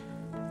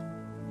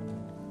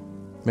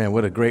Man,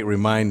 what a great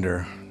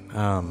reminder.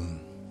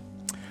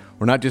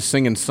 We're not just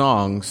singing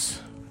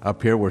songs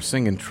up here, we're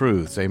singing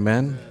truths.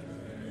 Amen?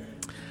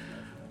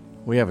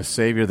 We have a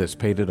Savior that's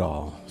paid it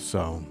all.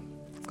 So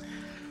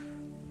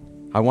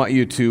I want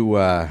you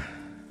to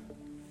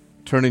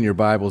turn in your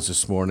Bibles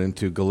this morning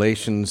to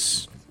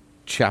Galatians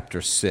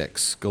chapter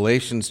 6.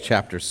 Galatians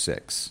chapter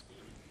 6.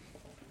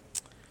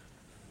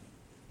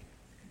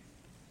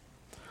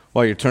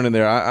 While you're turning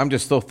there, I'm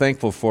just so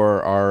thankful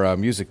for our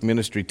music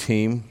ministry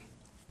team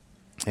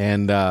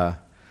and the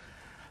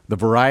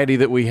variety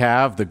that we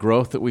have, the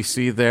growth that we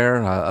see there,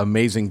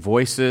 amazing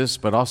voices,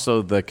 but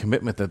also the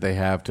commitment that they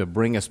have to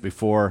bring us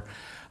before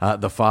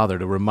the Father,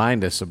 to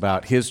remind us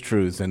about His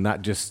truths and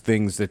not just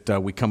things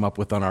that we come up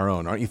with on our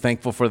own. Aren't you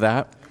thankful for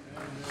that?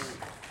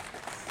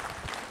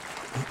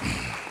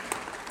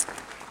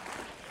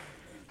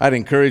 I'd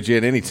encourage you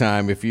at any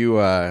time, if you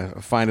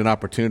find an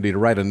opportunity, to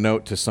write a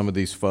note to some of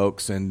these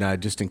folks and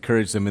just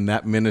encourage them in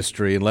that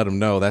ministry and let them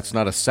know that's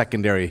not a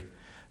secondary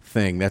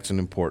thing. That's an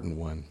important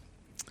one.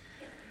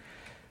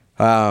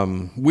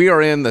 We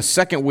are in the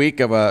second week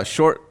of a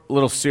short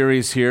little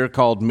series here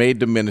called Made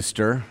to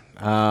Minister.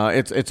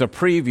 It's a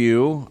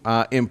preview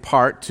in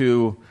part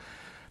to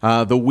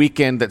the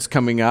weekend that's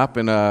coming up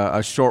in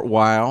a short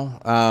while.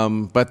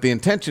 But the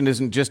intention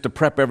isn't just to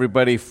prep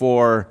everybody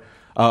for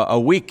a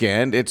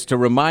weekend. It's to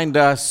remind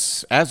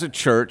us as a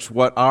church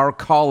what our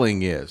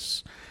calling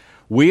is.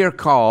 We are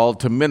called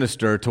to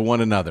minister to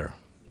one another.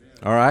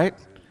 All right?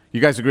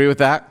 You guys agree with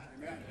that?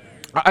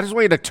 I just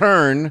want you to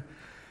turn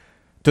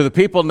to the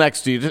people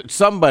next to you,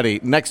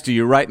 somebody next to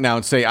you right now,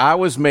 and say, I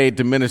was made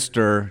to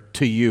minister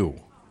to you.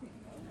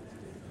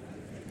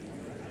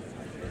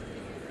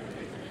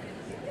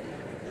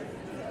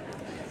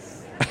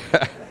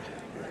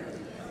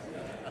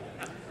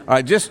 All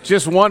right,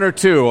 just one or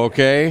two,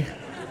 okay?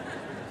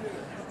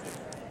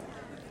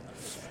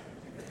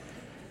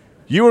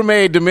 You were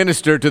made to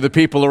minister to the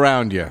people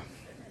around you.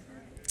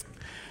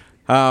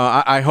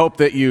 I hope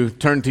that you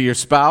turn to your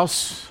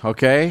spouse,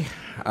 okay?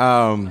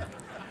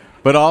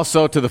 But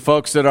also to the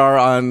folks that are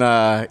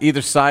on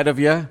either side of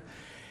you.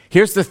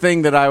 Here's the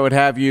thing that I would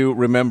have you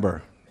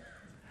remember.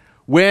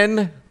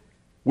 When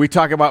we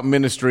talk about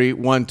ministry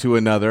one to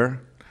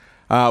another,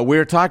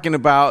 we're talking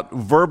about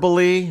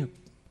verbally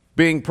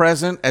being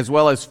present as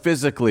well as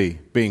physically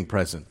being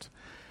present.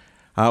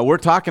 We're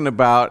talking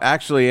about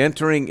actually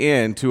entering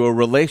into a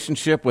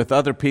relationship with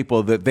other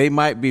people that they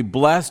might be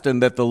blessed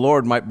and that the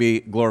Lord might be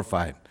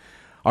glorified.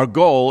 Our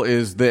goal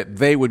is that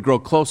they would grow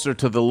closer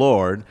to the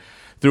Lord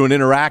through an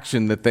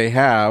interaction that they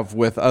have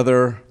with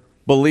other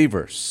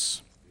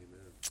believers.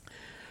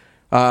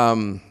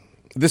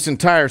 This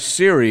entire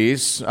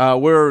series,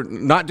 we're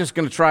not just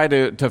going to try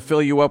to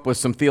fill you up with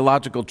some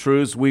theological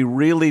truths. We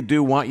really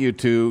do want you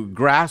to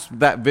grasp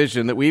that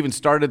vision that we even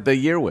started the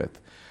year with.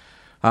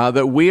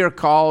 That we are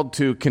called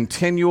to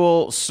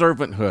continual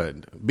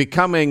servanthood,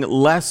 becoming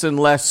less and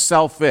less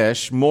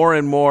selfish, more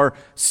and more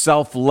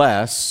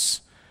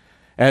selfless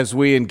as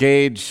we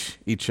engage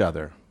each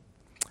other.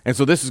 And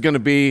so this is going to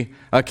be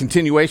a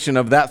continuation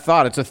of that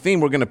thought. It's a theme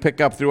we're going to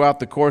pick up throughout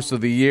the course of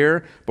the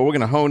year, but we're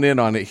going to hone in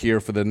on it here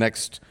for the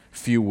next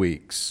few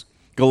weeks.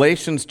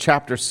 Galatians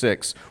chapter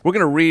 6. We're going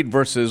to read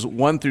verses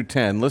 1 through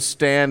 10. Let's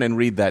stand and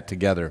read that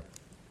together.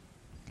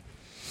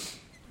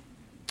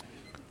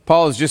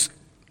 Paul has just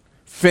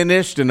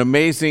finished an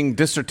amazing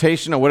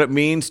dissertation on what it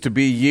means to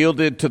be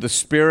yielded to the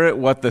Spirit,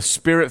 what the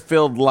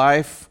Spirit-filled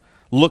life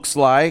looks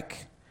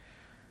like.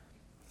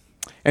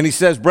 And he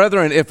says,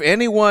 brethren, if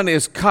anyone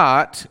is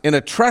caught in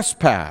a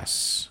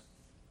trespass,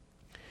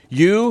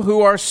 you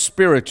who are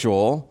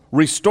spiritual,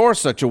 restore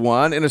such a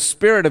one in a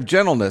spirit of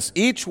gentleness,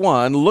 each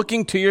one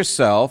looking to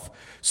yourself,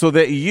 so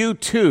that you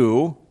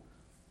too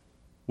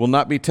will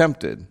not be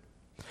tempted.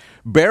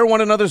 Bear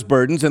one another's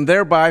burdens, and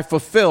thereby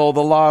fulfill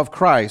the law of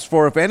Christ.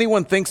 For if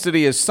anyone thinks that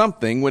he is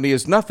something when he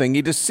is nothing,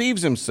 he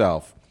deceives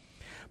himself.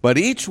 But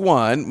each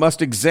one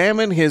must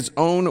examine his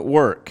own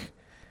work.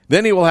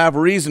 Then he will have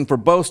reason for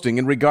boasting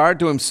in regard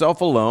to himself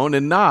alone,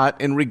 and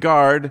not in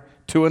regard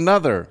to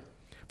another.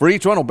 For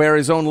each one will bear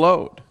his own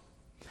load.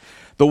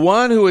 The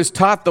one who is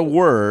taught the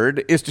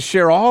word is to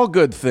share all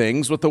good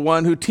things with the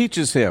one who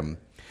teaches him.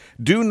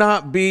 Do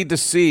not be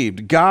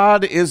deceived.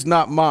 God is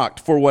not mocked.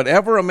 For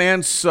whatever a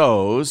man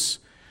sows,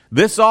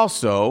 this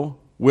also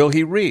will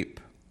he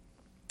reap.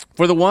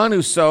 For the one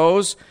who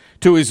sows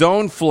to his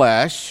own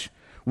flesh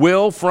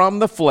will from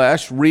the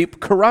flesh reap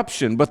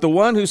corruption. But the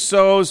one who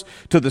sows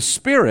to the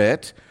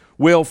Spirit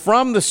will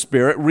from the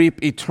Spirit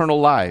reap eternal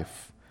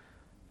life.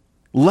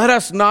 Let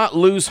us not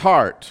lose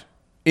heart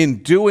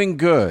in doing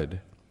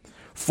good,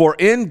 for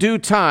in due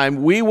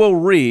time we will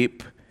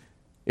reap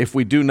if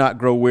we do not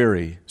grow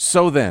weary.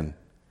 So then,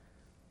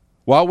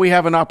 while we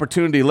have an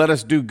opportunity, let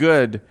us do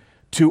good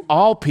to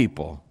all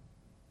people,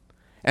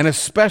 and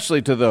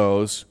especially to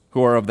those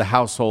who are of the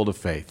household of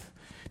faith.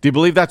 Do you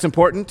believe that's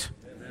important?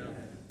 Amen.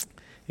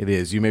 It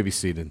is. You may be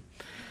seated.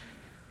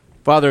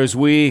 Father, as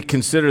we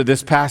consider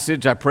this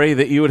passage, I pray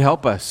that you would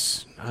help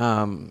us.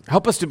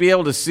 Help us to be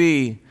able to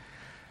see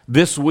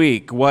this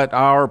week what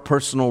our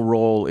personal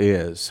role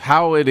is,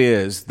 how it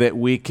is that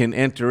we can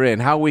enter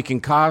in, how we can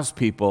cause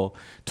people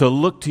to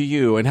look to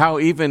you, and how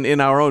even in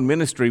our own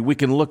ministry we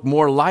can look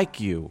more like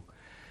you,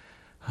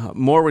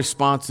 more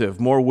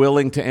responsive, more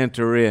willing to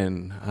enter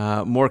in,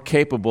 more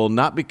capable,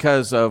 not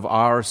because of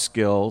our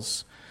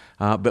skills,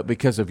 but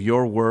because of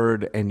your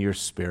word and your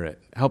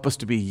spirit. Help us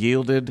to be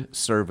yielded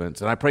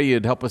servants. And I pray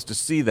you'd help us to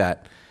see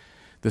that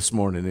this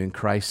morning in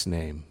Christ's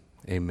name.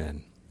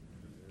 Amen.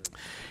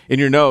 In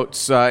your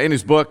notes, in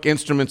his book,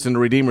 Instruments in the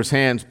Redeemer's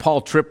Hands,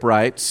 Paul Tripp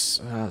writes,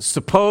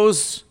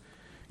 suppose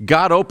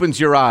God opens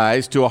your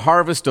eyes to a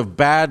harvest of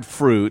bad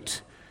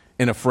fruit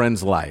in a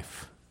friend's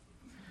life.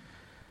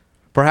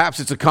 Perhaps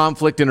it's a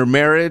conflict in her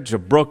marriage, a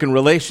broken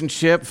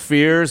relationship,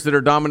 fears that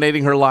are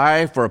dominating her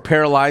life, or a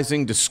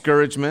paralyzing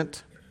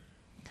discouragement.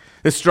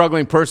 This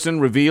struggling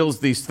person reveals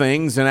these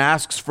things and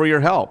asks for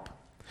your help.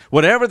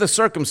 Whatever the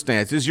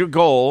circumstances, your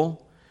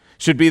goal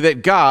should be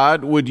that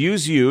God would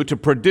use you to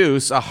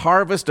produce a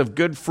harvest of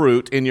good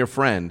fruit in your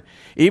friend,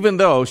 even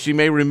though she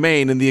may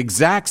remain in the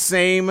exact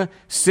same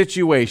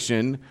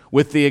situation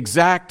with the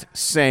exact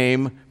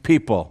same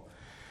people.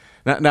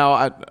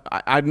 Now,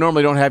 I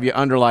normally don't have you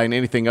underline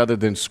anything other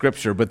than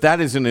Scripture, but that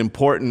is an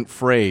important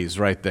phrase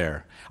right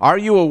there. Are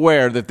you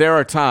aware that there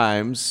are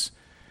times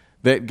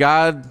that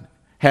God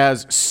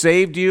has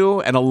saved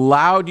you and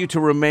allowed you to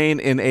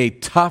remain in a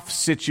tough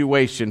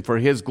situation for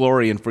His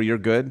glory and for your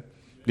good?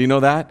 Do you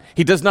know that?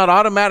 He does not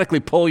automatically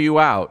pull you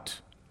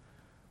out.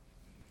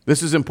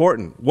 This is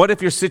important. What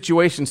if your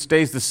situation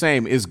stays the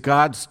same? Is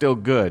God still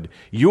good?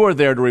 You are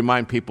there to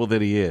remind people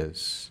that He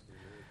is.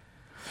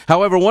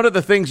 However, one of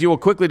the things you will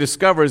quickly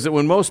discover is that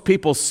when most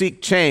people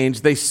seek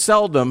change, they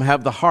seldom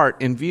have the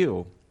heart in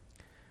view.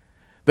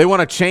 They want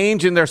to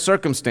change in their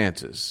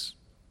circumstances,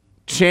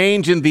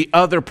 change in the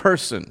other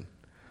person,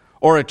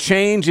 or a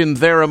change in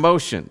their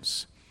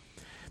emotions.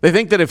 They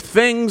think that if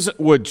things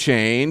would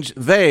change,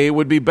 they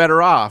would be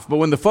better off. But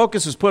when the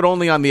focus is put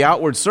only on the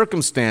outward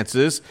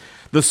circumstances,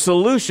 the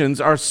solutions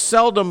are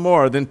seldom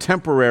more than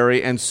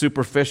temporary and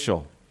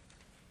superficial.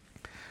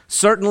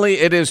 Certainly,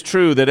 it is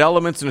true that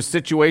elements in a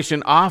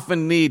situation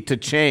often need to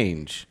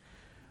change,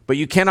 but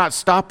you cannot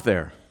stop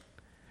there.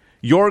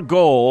 Your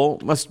goal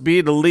must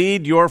be to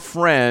lead your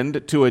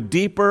friend to a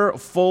deeper,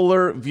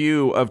 fuller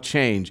view of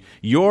change.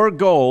 Your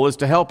goal is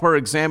to help her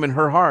examine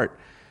her heart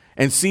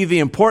and see the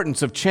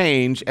importance of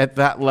change at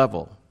that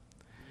level.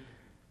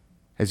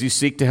 As you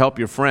seek to help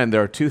your friend,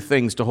 there are two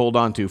things to hold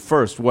on to.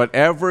 First,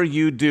 whatever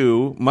you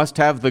do must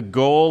have the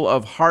goal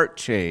of heart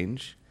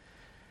change.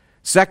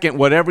 Second,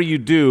 whatever you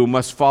do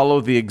must follow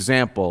the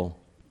example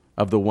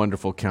of the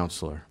wonderful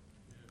counselor.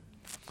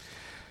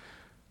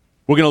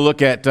 We're going to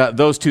look at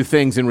those two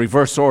things in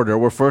reverse order.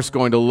 We're first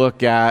going to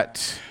look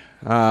at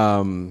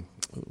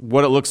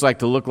what it looks like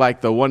to look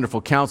like the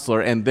wonderful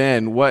counselor, and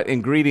then what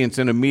ingredients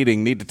in a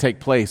meeting need to take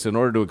place in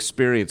order to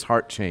experience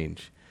heart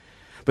change.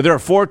 But there are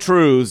four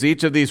truths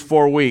each of these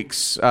 4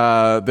 weeks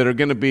that are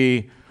going to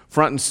be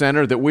front and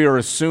center that we are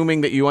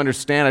assuming that you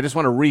understand. I just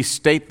want to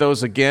restate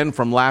those again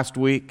from last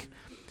week.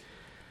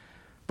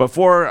 But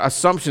four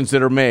assumptions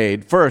that are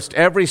made. First,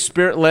 every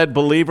Spirit-led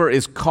believer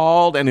is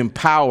called and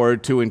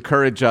empowered to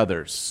encourage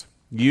others.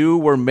 You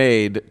were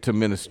made to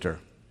minister.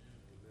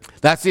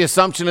 That's the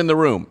assumption in the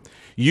room.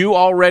 You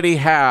already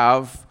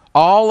have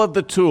all of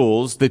the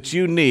tools that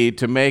you need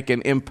to make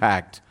an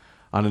impact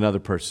on another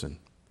person.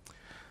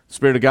 The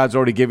Spirit of God's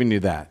already given you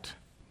that.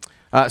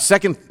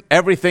 Second,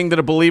 everything that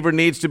a believer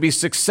needs to be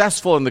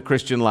successful in the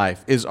Christian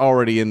life is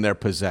already in their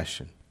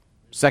possession.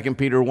 2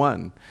 Peter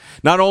 1.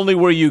 Not only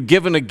were you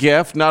given a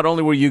gift, not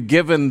only were you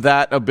given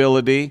that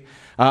ability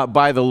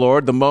by the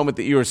Lord the moment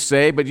that you were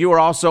saved, but you were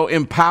also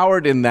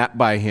empowered in that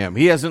by Him.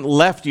 He hasn't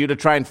left you to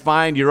try and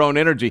find your own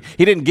energy.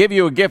 He didn't give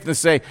you a gift and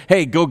say,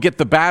 hey, go get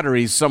the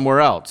batteries somewhere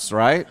else,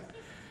 right?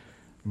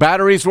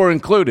 Batteries were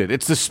included.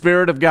 It's the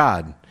Spirit of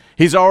God.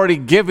 He's already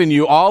given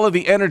you all of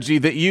the energy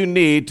that you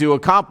need to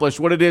accomplish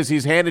what it is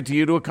He's handed to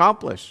you to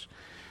accomplish.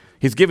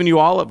 He's given you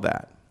all of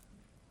that.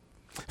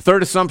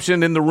 Third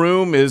assumption in the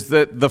room is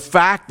that the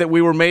fact that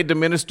we were made to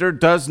minister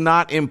does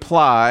not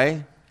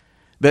imply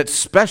that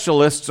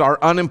specialists are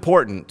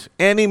unimportant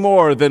any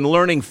more than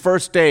learning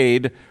first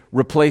aid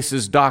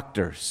replaces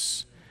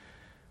doctors.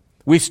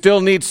 We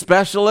still need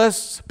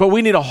specialists, but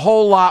we need a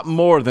whole lot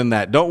more than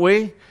that, don't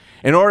we?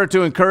 In order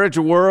to encourage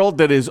a world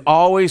that is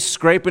always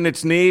scraping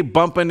its knee,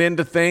 bumping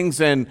into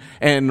things and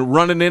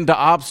running into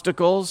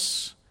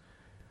obstacles,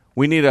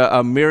 we need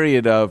a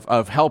myriad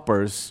of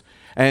helpers.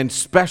 And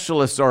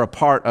specialists are a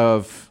part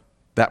of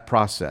that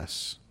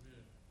process.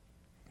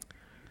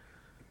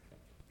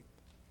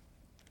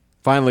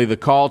 Finally, the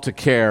call to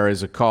care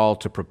is a call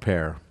to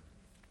prepare.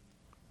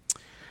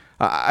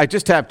 I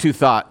just have two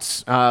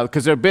thoughts,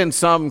 because there have been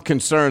some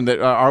concern that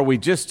are we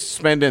just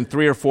spending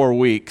 3 or 4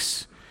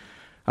 weeks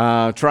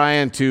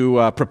trying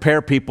to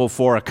prepare people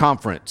for a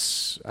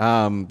conference.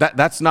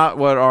 That's not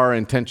what our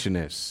intention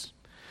is.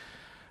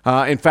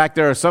 In fact,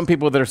 there are some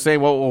people that are saying,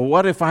 well,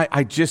 what if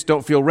I just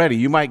don't feel ready?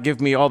 You might give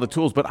me all the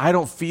tools, but I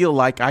don't feel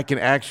like I can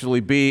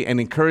actually be an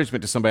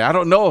encouragement to somebody. I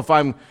don't know if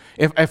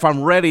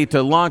I'm ready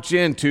to launch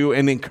into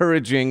an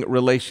encouraging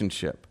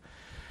relationship.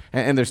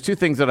 And there's two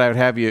things that I would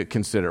have you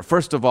consider.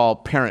 First of all,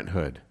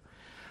 parenthood.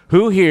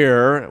 Who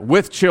here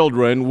with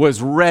children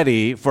was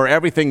ready for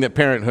everything that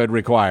parenthood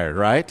required,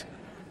 right?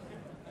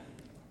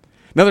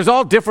 Now, there's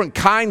all different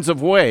kinds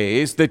of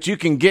ways that you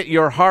can get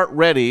your heart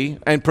ready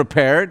and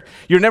prepared.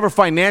 You're never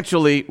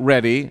financially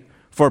ready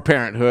for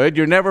parenthood.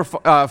 You're never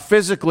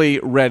physically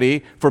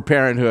ready for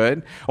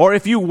parenthood. Or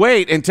if you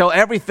wait until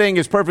everything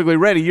is perfectly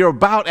ready, you're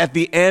about at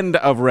the end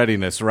of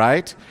readiness,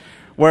 right?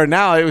 Where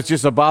now it was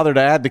just a bother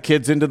to add the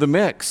kids into the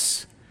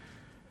mix.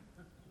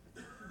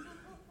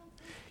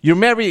 You're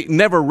maybe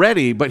never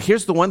ready, but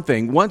here's the one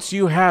thing. Once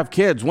you have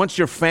kids, once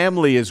your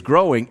family is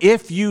growing,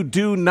 if you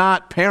do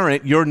not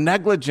parent, you're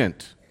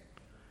negligent.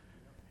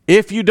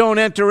 If you don't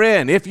enter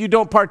in, if you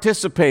don't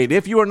participate,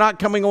 if you are not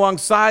coming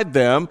alongside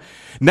them,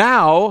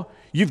 now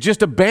you've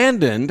just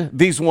abandoned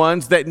these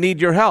ones that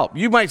need your help.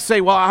 You might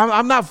say, well,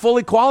 I'm not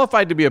fully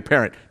qualified to be a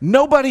parent.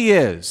 Nobody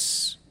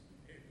is.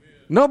 Amen.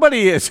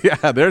 Nobody is.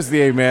 Yeah, there's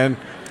the amen.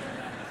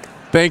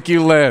 Thank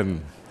you,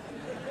 Lynn.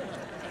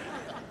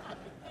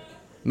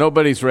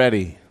 Nobody's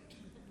ready.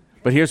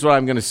 But here's what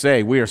I'm going to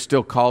say. We are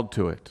still called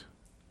to it.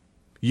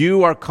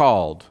 You are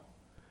called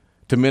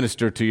to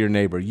minister to your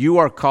neighbor. You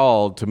are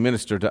called to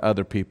minister to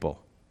other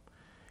people.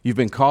 You've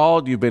been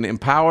called, you've been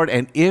empowered,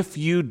 and if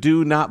you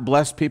do not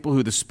bless people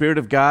who the Spirit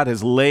of God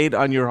has laid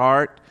on your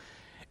heart,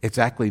 it's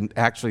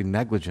actually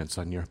negligence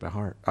on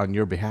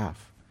your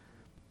behalf.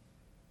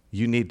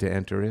 You need to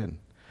enter in.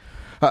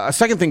 A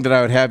second thing that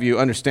I would have you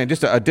understand,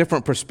 just a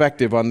different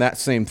perspective on that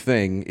same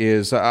thing,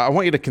 is I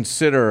want you to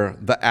consider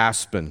the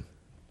aspen.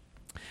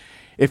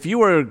 If you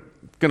were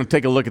going to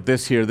take a look at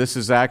this here, this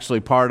is actually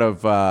part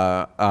of,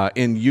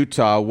 in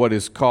Utah, what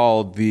is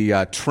called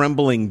the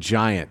trembling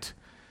giant.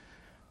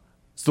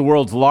 It's the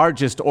world's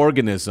largest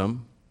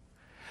organism.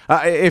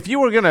 If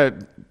you were going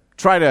to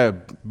try to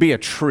be a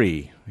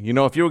tree,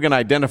 if you were going to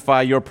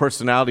identify your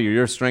personality or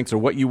your strengths or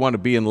what you want to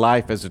be in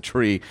life as a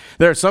tree,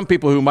 there are some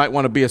people who might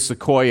want to be a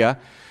sequoia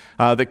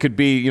that could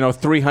be,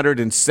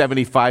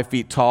 375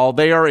 feet tall.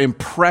 They are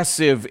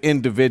impressive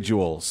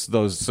individuals,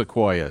 those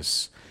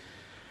sequoias.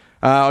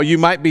 You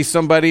might be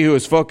somebody who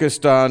is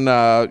focused on,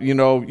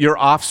 your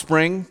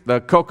offspring.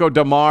 The Coco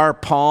de Mar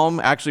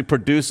palm actually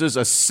produces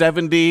a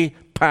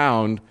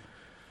 70-pound,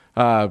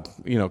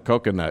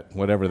 coconut,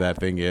 whatever that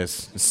thing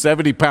is,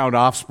 70-pound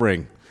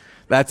offspring.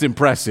 That's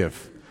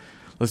impressive.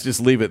 Let's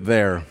just leave it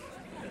there.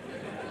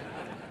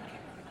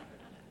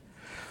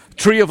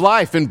 Tree of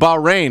Life in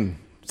Bahrain.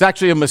 It's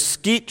actually a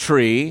mesquite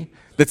tree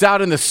that's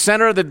out in the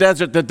center of the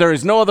desert that there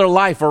is no other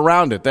life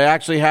around it. They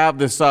actually have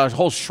this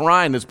whole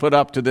shrine that's put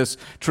up to this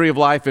Tree of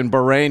Life in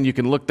Bahrain. You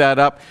can look that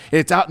up.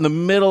 It's out in the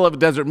middle of a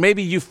desert.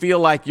 Maybe you feel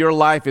like your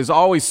life is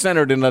always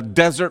centered in a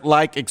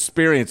desert-like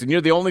experience and you're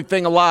the only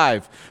thing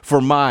alive for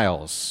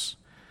miles.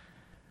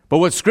 But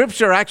what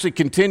Scripture actually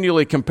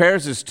continually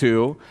compares us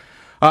to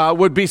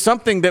would be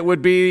something that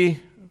would be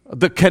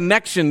the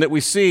connection that we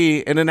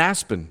see in an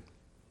aspen.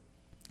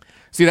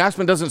 See, an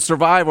aspen doesn't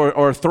survive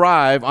or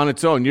thrive on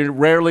its own. You're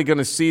rarely going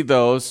to see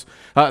those.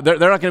 They're not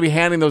going to be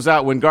handing those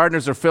out. When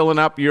gardeners are filling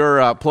up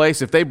your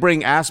place, if they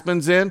bring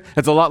aspens in,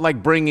 it's a lot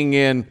like bringing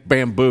in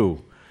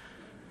bamboo.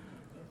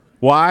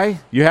 Why?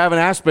 You have an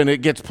aspen,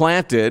 it gets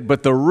planted,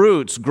 but the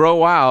roots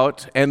grow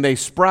out and they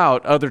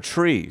sprout other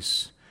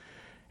trees.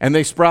 And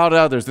they sprout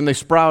others, and they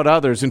sprout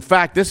others. In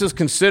fact, this is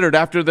considered,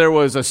 after there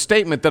was a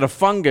statement that a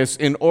fungus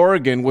in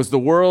Oregon was the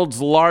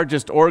world's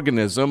largest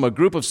organism, a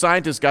group of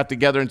scientists got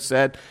together and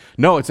said,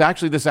 no, it's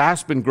actually this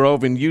aspen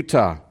grove in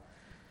Utah.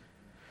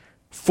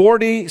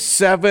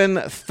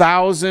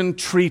 47,000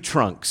 tree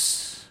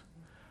trunks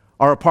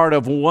are a part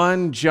of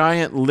one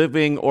giant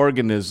living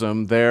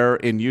organism there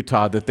in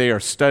Utah that they are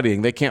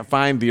studying. They can't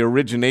find the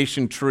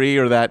origination tree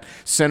or that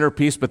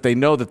centerpiece, but they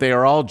know that they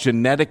are all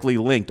genetically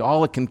linked,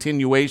 all a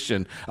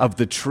continuation of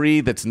the tree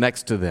that's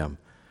next to them.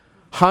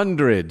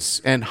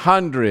 Hundreds and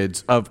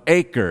hundreds of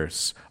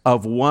acres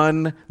of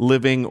one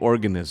living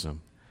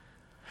organism.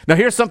 Now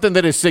here's something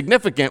that is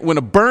significant. When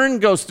a burn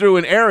goes through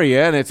an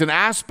area and it's an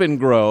aspen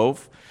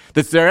grove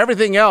that's there,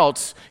 everything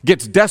else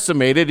gets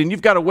decimated, and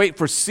you've got to wait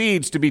for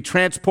seeds to be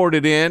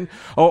transported in,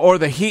 or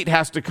the heat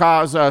has to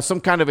cause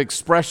some kind of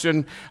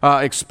explosion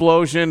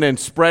and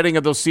spreading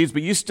of those seeds,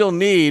 but you still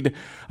need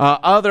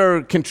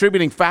other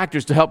contributing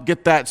factors to help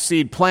get that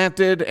seed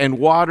planted and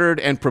watered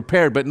and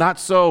prepared, but not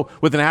so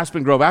with an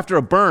aspen grove. After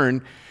a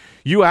burn,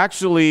 you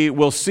actually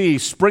will see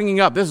springing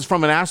up. This is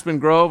from an aspen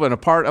grove and a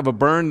part of a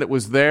burn that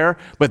was there,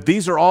 but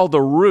these are all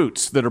the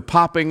roots that are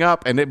popping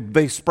up, and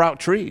they sprout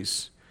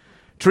trees.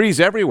 Trees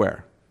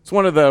everywhere. It's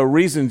one of the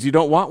reasons you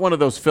don't want one of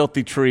those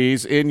filthy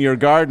trees in your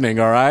gardening,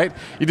 all right?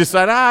 You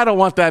decide, I don't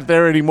want that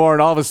there anymore,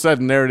 and all of a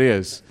sudden, there it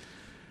is.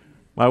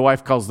 My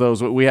wife calls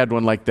those, we had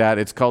one like that,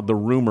 it's called the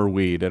rumor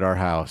weed at our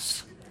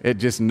house. It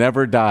just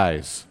never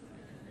dies.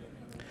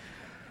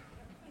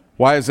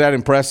 Why is that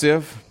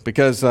impressive?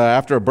 Because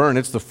after a burn,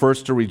 it's the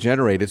first to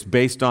regenerate. It's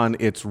based on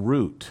its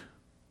root.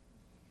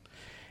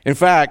 In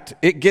fact,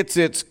 it gets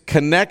its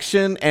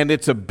connection and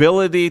its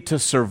ability to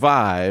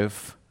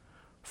survive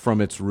from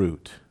its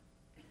root.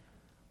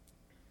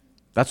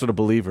 That's what a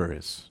believer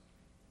is.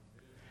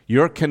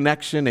 Your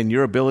connection and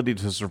your ability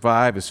to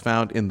survive is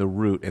found in the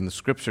root, and the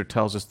Scripture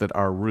tells us that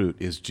our root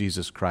is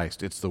Jesus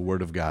Christ. It's the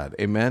Word of God.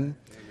 Amen?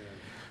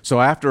 So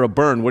after a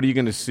burn, what are you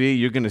going to see?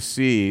 You're going to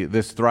see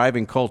this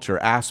thriving culture,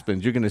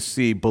 Aspens. You're going to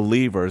see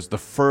believers, the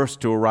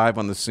first to arrive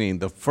on the scene,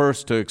 the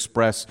first to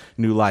express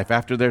new life.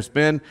 After there's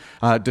been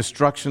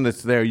destruction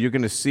that's there, you're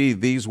going to see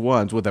these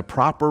ones with a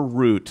proper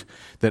root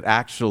that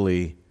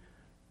actually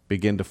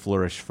begin to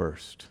flourish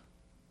first.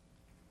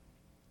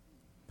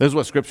 This is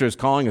what Scripture is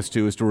calling us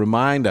to, is to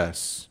remind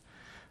us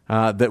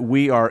that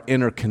we are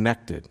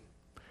interconnected.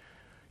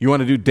 You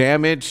want to do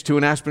damage to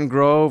an aspen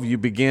grove, you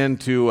begin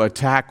to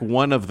attack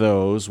one of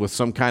those with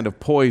some kind of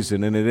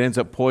poison, and it ends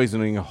up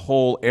poisoning a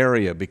whole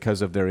area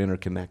because of their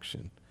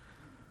interconnection.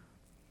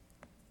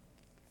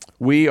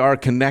 We are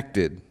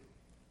connected.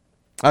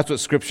 That's what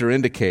Scripture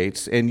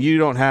indicates, and you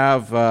don't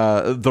have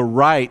the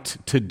right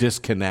to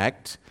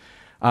disconnect.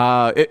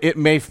 It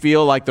may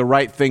feel like the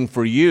right thing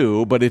for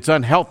you, but it's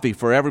unhealthy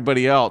for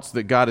everybody else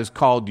that God has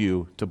called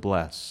you to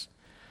bless.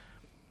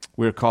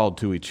 We're called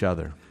to each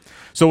other.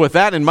 So with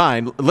that in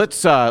mind,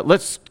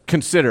 let's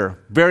consider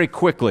very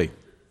quickly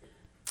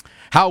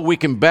how we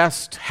can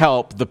best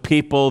help the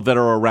people that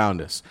are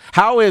around us.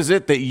 How is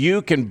it that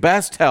you can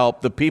best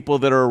help the people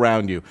that are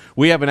around you?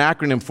 We have an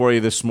acronym for you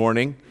this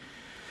morning.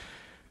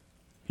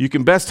 You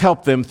can best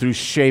help them through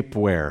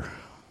shapewear.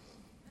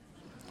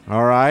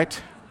 All right?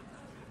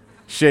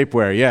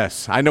 Shapewear,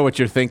 yes. I know what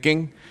you're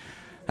thinking.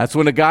 That's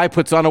when a guy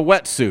puts on a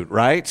wetsuit,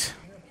 right?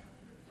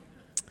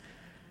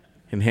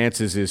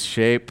 Enhances his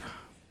shape.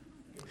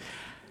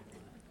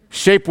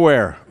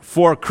 Shapewear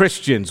for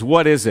Christians,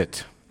 what is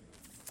it?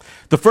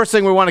 The first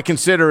thing we want to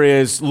consider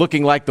is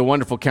looking like the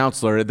wonderful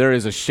counselor. There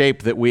is a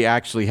shape that we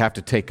actually have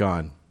to take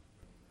on.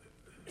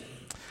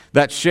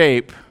 That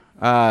shape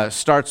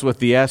starts with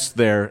the S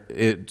there.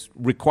 It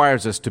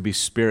requires us to be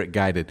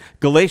Spirit-guided.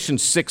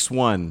 Galatians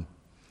 6:1.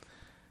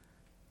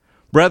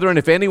 Brethren,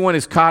 if anyone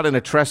is caught in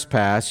a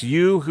trespass,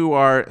 you who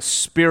are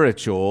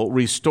spiritual,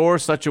 restore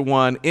such a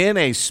one in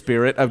a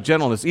spirit of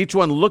gentleness, each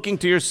one looking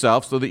to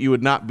yourself so that you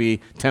would not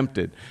be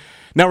tempted.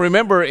 Now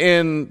remember,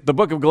 in the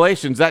book of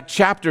Galatians, that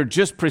chapter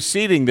just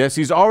preceding this,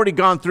 he's already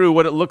gone through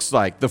what it looks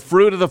like. The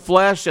fruit of the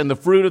flesh and the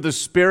fruit of the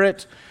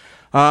Spirit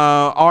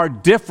are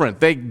different.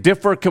 They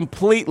differ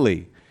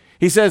completely.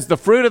 He says the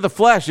fruit of the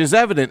flesh is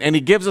evident, and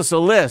he gives us a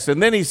list.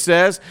 And then he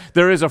says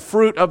there is a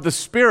fruit of the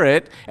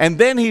Spirit, and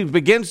then he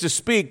begins to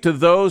speak to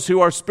those who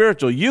are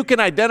spiritual. You can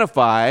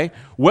identify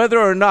whether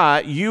or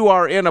not you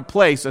are in a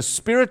place, a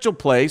spiritual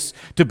place,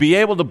 to be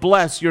able to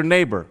bless your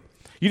neighbor.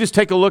 You just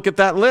take a look at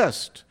that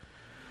list.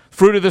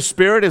 Fruit of the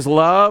Spirit is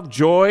love,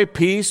 joy,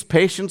 peace,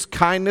 patience,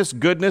 kindness,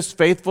 goodness,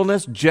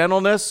 faithfulness,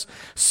 gentleness,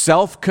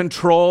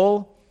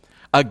 self-control.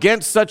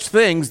 Against such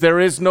things there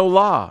is no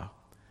law.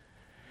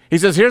 He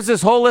says, here's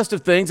this whole list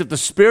of things. If the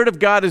Spirit of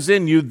God is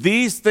in you,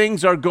 these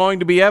things are going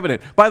to be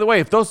evident. By the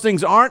way, if those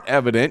things aren't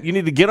evident, you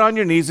need to get on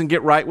your knees and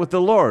get right with the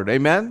Lord.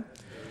 Amen?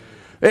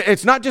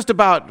 It's not just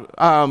about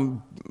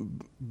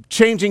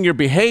changing your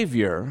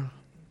behavior.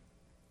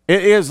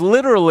 It is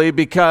literally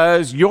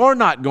because you're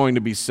not going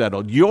to be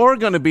settled. You're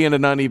going to be in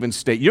an uneven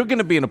state. You're going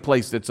to be in a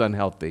place that's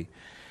unhealthy.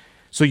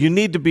 So you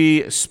need to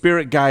be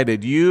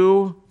Spirit-guided.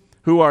 You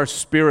who are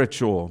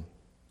spiritual,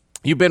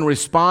 you've been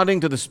responding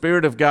to the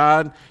Spirit of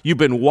God. You've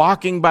been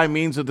walking by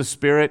means of the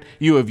Spirit.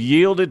 You have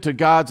yielded to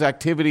God's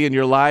activity in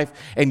your life,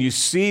 and you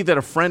see that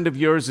a friend of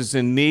yours is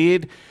in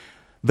need.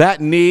 That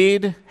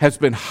need has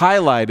been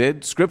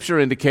highlighted, Scripture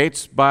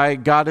indicates, by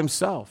God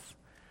Himself.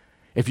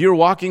 If you're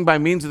walking by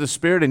means of the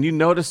Spirit and you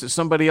notice that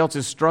somebody else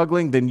is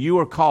struggling, then you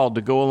are called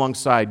to go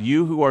alongside,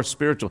 you who are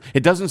spiritual.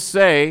 It doesn't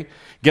say,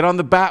 get on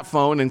the bat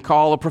phone and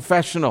call a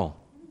professional.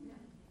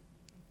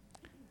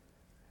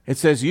 It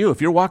says you. If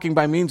you're walking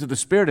by means of the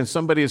Spirit and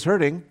somebody is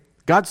hurting,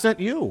 God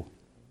sent you.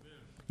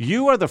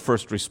 You are the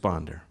first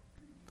responder.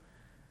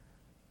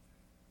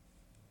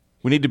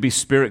 We need to be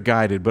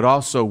Spirit-guided, but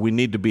also we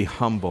need to be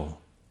humble.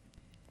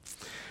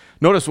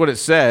 Notice what it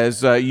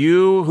says,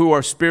 you who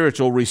are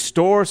spiritual,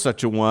 restore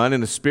such a one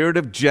in a spirit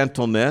of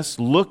gentleness,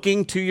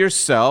 looking to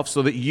yourself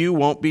so that you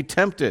won't be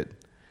tempted.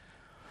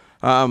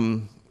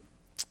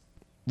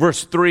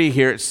 Verse 3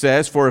 here it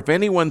says, for if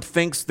anyone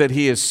thinks that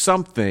he is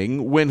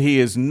something when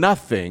he is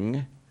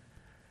nothing,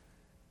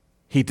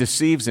 he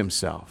deceives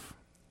himself.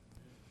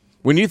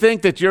 When you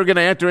think that you're going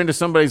to enter into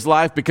somebody's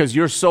life because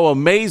you're so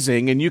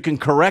amazing and you can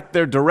correct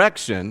their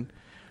direction,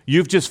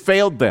 you've just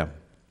failed them.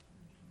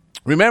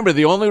 Remember,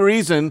 the only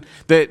reason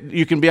that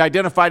you can be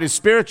identified as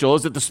spiritual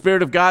is that the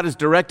Spirit of God is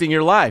directing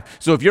your life.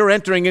 So if you're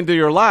entering into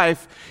your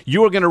life,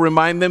 you are going to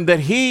remind them that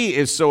He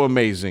is so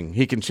amazing,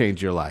 He can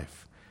change your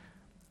life.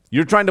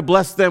 You're trying to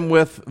bless them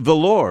with the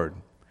Lord.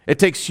 It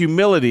takes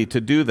humility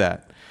to do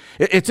that.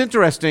 It's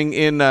interesting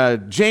in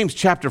James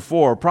chapter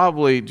 4,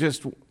 probably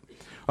just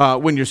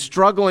when you're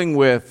struggling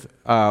with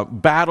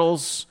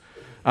battles,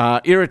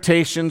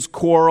 irritations,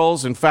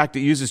 quarrels. In fact,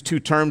 it uses two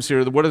terms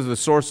here. What is the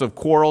source of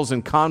quarrels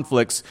and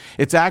conflicts?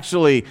 It's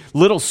actually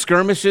little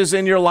skirmishes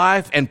in your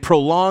life and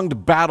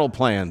prolonged battle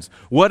plans.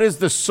 What is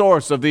the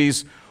source of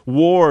these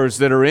wars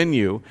that are in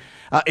you?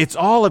 It's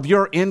all of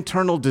your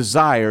internal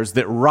desires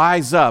that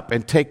rise up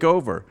and take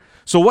over.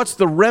 So what's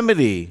the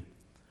remedy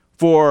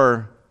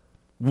for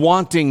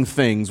wanting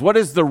things? What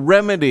is the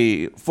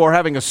remedy for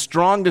having a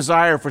strong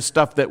desire for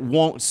stuff that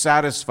won't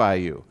satisfy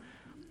you,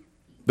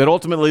 that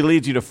ultimately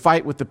leads you to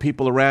fight with the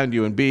people around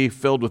you and be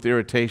filled with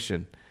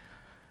irritation?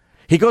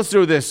 He goes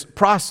through this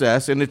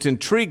process, and it's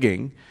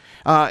intriguing.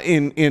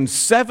 In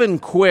 7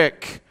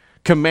 quick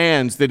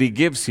commands that he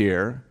gives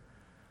here,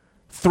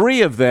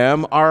 3 of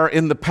them are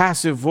in the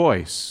passive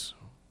voice.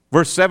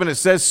 Verse 7, it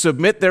says,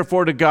 "Submit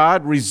therefore to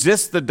God,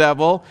 resist the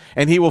devil,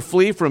 and he will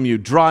flee from you.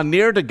 Draw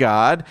near to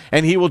God,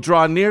 and he will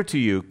draw near to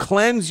you.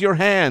 Cleanse your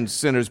hands,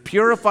 sinners.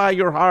 Purify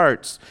your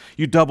hearts,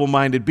 you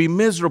double-minded. Be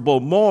miserable,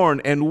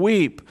 mourn, and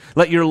weep.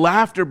 Let your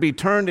laughter be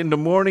turned into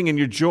mourning and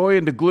your joy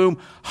into gloom.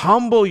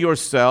 Humble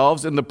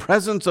yourselves in the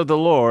presence of the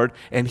Lord,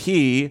 and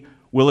he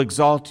will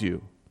exalt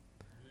you."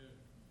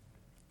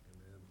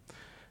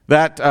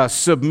 That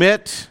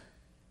submit,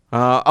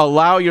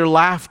 allow your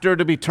laughter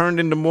to be turned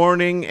into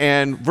mourning,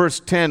 and verse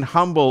 10,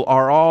 humble,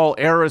 are all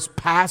aorist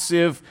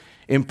passive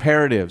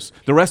imperatives.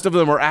 The rest of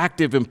them are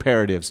active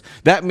imperatives.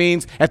 That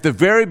means at the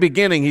very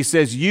beginning, he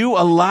says, you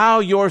allow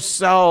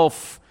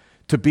yourself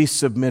to be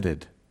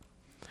submitted.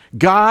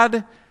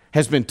 God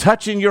has been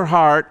touching your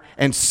heart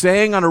and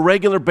saying on a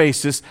regular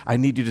basis, I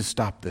need you to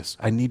stop this.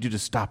 I need you to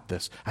stop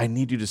this. I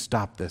need you to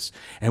stop this.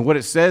 And what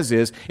it says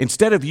is,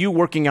 instead of you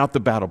working out the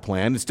battle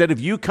plan, instead of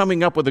you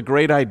coming up with a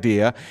great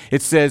idea,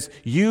 it says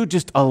you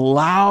just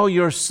allow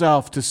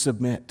yourself to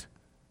submit.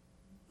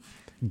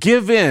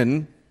 Give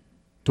in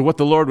to what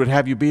the Lord would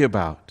have you be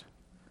about.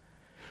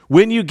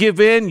 When you give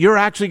in, you're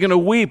actually going to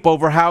weep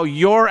over how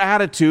your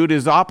attitude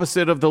is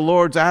opposite of the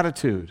Lord's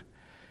attitude.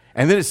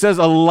 And then it says,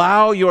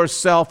 allow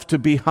yourself to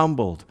be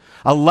humbled.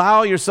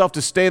 Allow yourself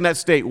to stay in that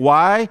state.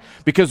 Why?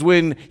 Because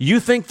when you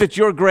think that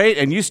you're great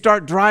and you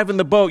start driving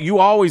the boat, you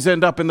always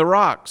end up in the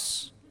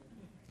rocks.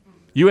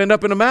 You end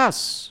up in a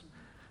mess.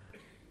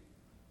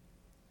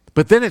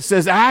 But then it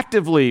says,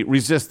 actively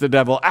resist the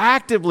devil.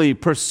 Actively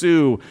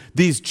pursue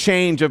these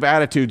change of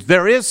attitudes.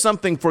 There is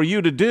something for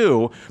you to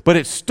do, but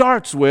it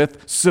starts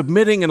with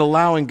submitting and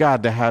allowing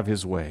God to have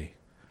his way.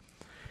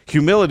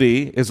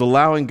 Humility is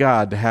allowing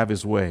God to have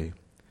his way.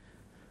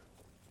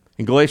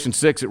 In Galatians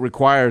 6, it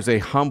requires a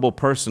humble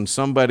person,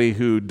 somebody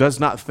who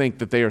does not think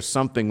that they are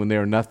something when they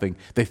are nothing.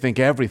 They think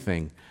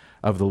everything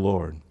of the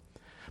Lord.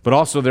 But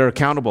also they're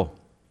accountable.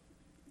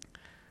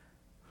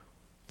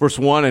 Verse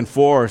 1 and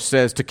 4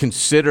 says to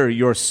consider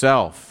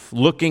yourself,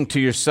 looking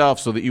to yourself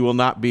so that you will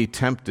not be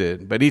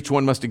tempted. But each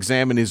one must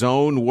examine his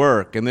own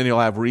work, and then he'll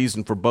have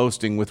reason for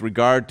boasting with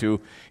regard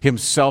to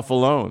himself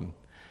alone.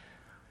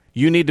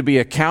 You need to be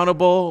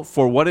accountable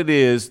for what it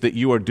is that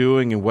you are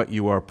doing and what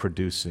you are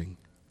producing.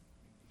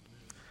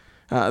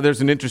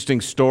 There's an interesting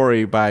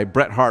story by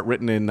Bret Harte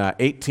written in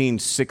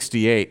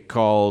 1868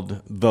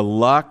 called The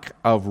Luck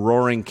of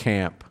Roaring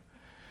Camp.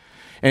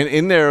 And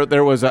in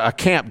there was a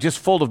camp just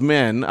full of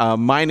men, a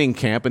mining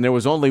camp, and there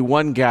was only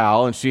one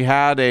gal, and she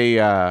had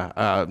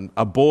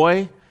a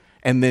boy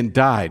and then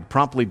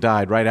promptly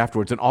died right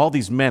afterwards. And all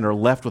these men are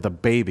left with a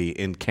baby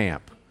in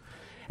camp.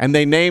 And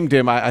they named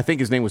him, I think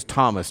his name was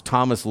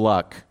Thomas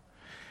Luck,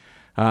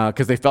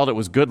 because they felt it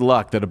was good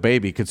luck that a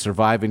baby could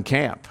survive in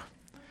camp.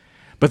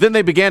 But then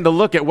they began to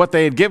look at what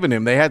they had given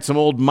him. They had some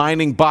old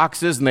mining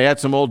boxes, and they had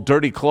some old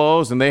dirty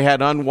clothes, and they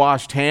had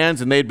unwashed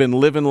hands, and they'd been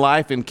living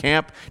life in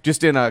camp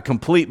just in a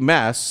complete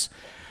mess.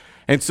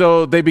 And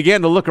so they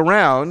began to look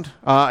around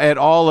at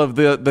all of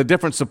the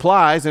different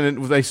supplies,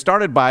 and they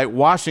started by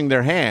washing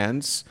their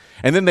hands.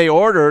 And then they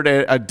ordered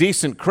a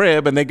decent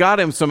crib, and they got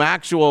him some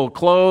actual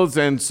clothes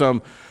and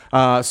some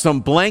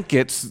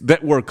blankets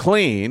that were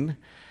clean.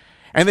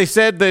 And they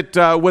said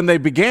that when they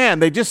began,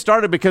 they just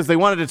started because they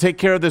wanted to take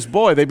care of this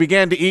boy. They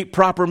began to eat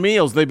proper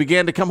meals. They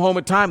began to come home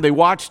at time. They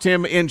watched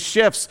him in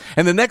shifts.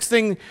 And the next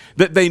thing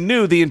that they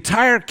knew, the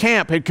entire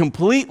camp had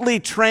completely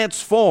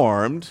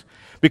transformed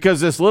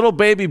because this little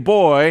baby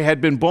boy had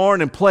been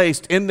born and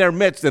placed in their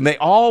midst, and they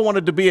all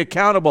wanted to be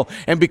accountable.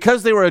 And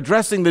because they were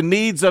addressing the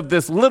needs of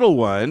this little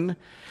one,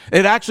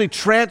 it actually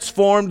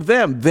transformed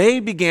them. They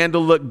began to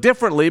look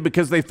differently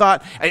because they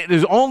thought it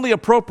is only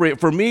appropriate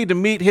for me to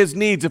meet his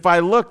needs if I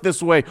look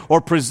this way or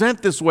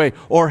present this way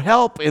or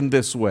help in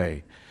this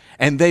way.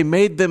 And they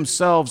made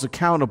themselves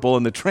accountable,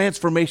 and the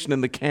transformation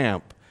in the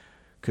camp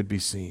could be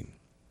seen.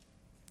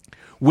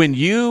 When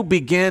you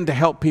begin to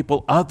help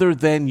people other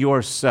than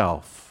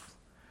yourself,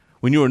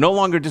 when you are no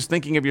longer just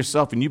thinking of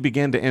yourself and you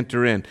begin to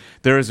enter in,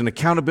 there is an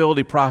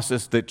accountability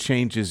process that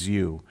changes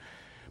you.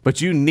 But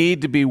you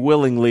need to be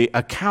willingly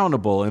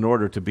accountable in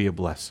order to be a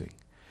blessing.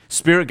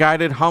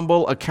 Spirit-guided,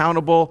 humble,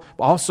 accountable,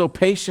 also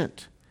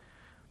patient.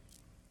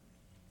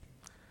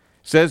 It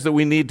says that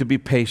we need to be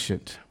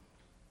patient.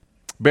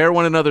 Bear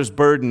one another's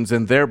burdens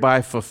and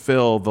thereby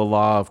fulfill the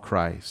law of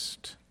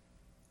Christ.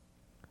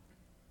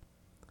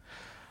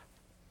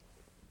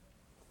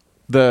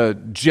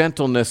 The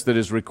gentleness that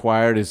is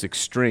required is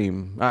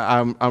extreme.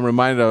 I'm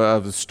reminded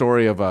of the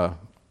story of a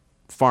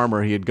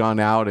farmer. He had gone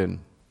out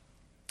and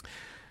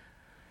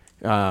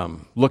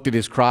looked at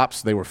his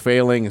crops. They were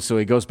failing, and so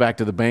he goes back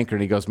to the banker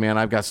and he goes, man,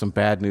 I've got some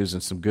bad news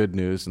and some good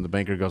news. And the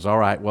banker goes, all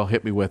right, well,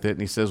 hit me with it. And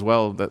he says,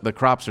 well, the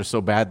crops are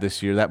so bad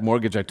this year. That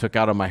mortgage I took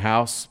out on my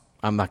house,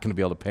 I'm not going to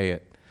be able to pay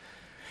it.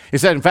 He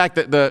said, in fact,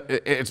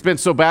 it's been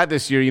so bad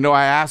this year,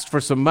 I asked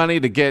for some money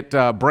to get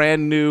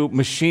brand new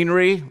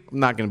machinery. I'm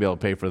not going to be able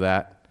to pay for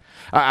that.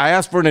 I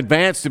asked for an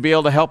advance to be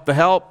able to help the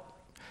help.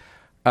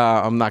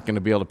 I'm not going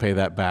to be able to pay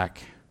that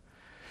back.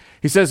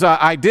 He says,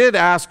 I did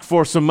ask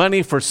for some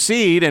money for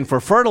seed and for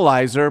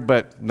fertilizer,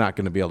 but not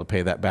going to be able to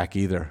pay that back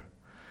either.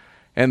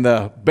 And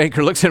the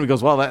banker looks at him and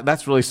goes, well,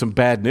 that's really some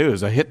bad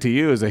news. A hit to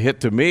you is a hit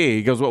to me.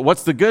 He goes, well,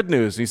 what's the good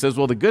news? And he says,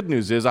 well, the good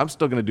news is I'm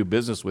still going to do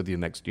business with you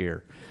next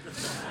year.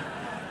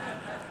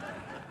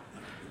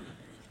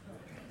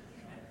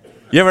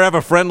 You ever have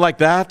a friend like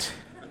that?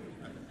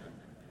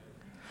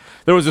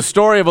 There was a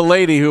story of a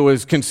lady who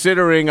was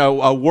considering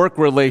a work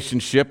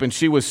relationship, and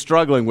she was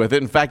struggling with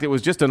it. In fact, it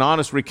was just an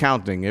honest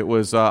recounting. It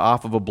was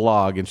off of a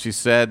blog, and she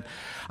said,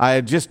 I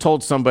had just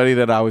told somebody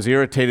that I was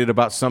irritated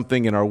about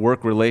something in our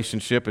work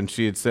relationship, and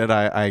she had said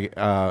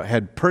I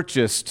had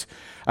purchased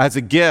as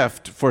a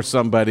gift for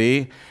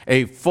somebody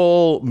a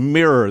full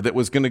mirror that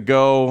was going to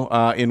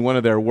go in one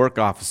of their work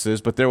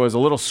offices, but there was a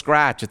little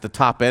scratch at the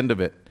top end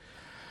of it.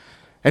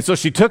 And so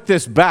she took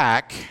this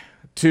back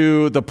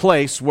to the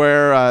place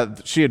where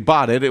she had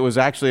bought it. It was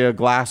actually a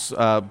glass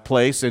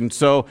place. And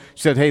so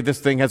she said, hey, this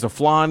thing has a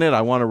flaw in it.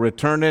 I want to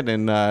return it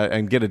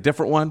and get a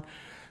different one.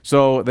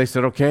 So they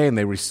said, okay, and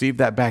they received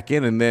that back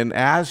in. And then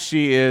as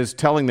she is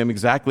telling them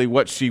exactly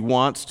what she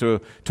wants to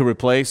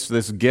replace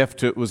this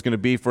gift, it was going to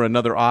be for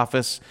another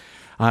office,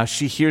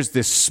 she hears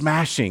this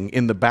smashing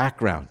in the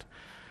background.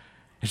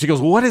 And she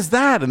goes, well, what is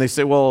that? And they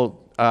say, well,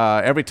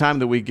 every time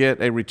that we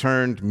get a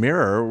returned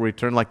mirror,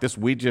 return like this,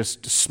 we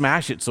just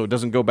smash it so it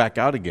doesn't go back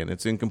out again.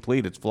 It's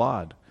incomplete. It's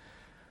flawed.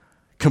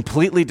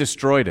 Completely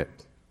destroyed it.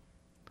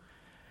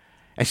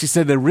 And she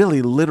said there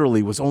really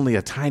literally was only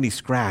a tiny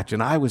scratch,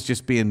 and I was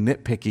just being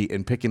nitpicky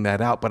and picking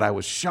that out, but I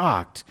was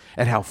shocked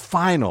at how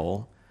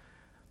final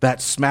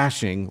that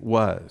smashing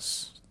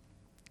was.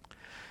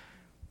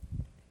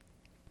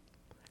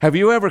 Have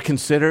you ever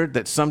considered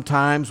that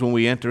sometimes when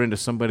we enter into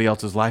somebody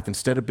else's life,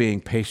 instead of being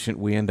patient,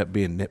 we end up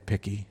being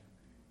nitpicky?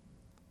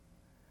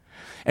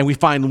 And we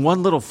find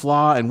one little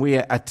flaw and we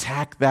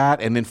attack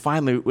that, and then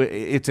finally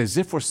it's as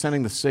if we're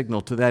sending the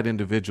signal to that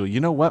individual, you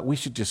know what, we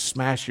should just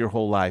smash your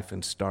whole life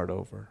and start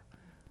over.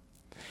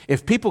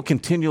 If people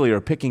continually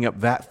are picking up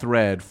that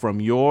thread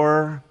from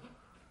your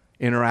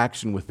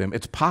interaction with them,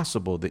 it's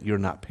possible that you're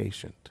not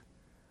patient.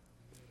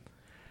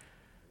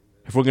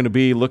 If we're going to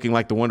be looking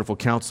like the wonderful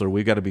counselor,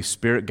 we've got to be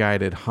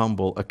spirit-guided,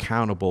 humble,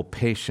 accountable,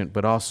 patient,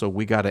 but also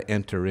we got to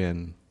enter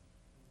in.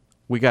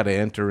 We got to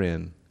enter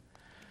in.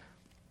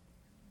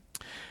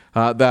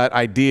 That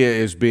idea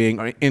is being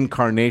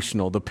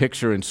incarnational. The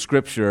picture in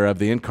Scripture of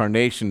the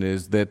incarnation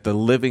is that the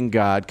living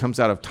God comes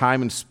out of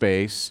time and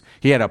space.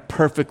 He had a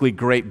perfectly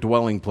great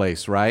dwelling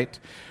place, right?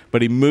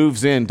 But he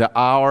moves into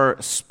our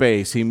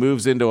space. He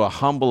moves into a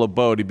humble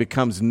abode. He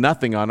becomes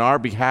nothing on our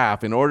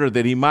behalf in order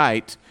that he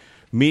might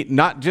meet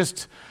not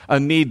just a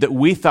need that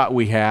we thought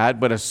we had,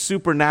 but a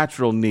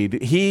supernatural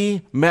need.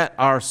 He met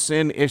our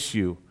sin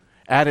issue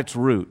at its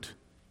root.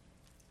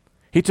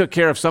 He took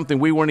care of something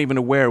we weren't even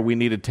aware we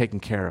needed taken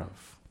care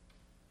of.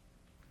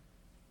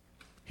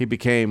 He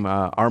became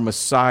our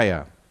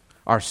Messiah,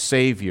 our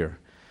Savior,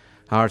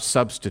 our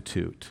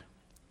substitute.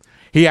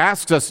 He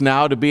asks us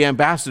now to be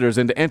ambassadors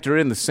and to enter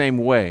in the same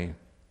way.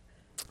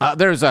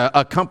 There's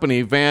a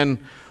company,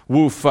 Van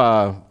Woof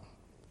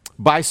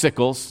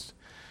Bicycles.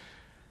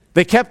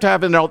 They kept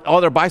having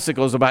all their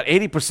bicycles. About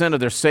 80% of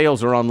their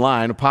sales are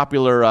online, a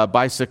popular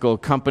bicycle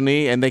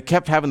company, and they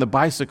kept having the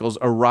bicycles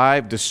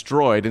arrive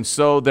destroyed. And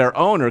so their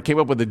owner came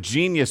up with a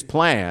genius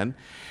plan.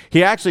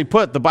 He actually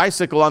put the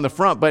bicycle on the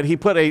front, but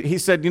he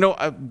said,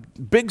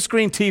 big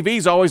screen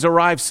TVs always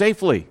arrive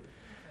safely.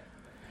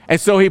 And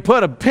so he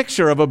put a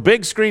picture of a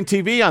big screen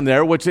TV on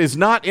there, which is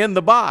not in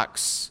the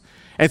box.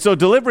 And so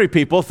delivery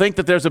people think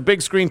that there's a big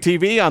screen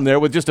TV on there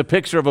with just a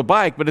picture of a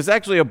bike, but it's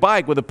actually a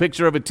bike with a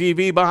picture of a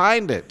TV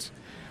behind it.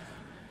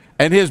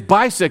 And his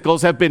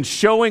bicycles have been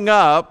showing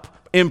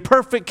up in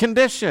perfect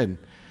condition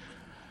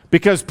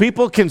because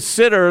people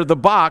consider the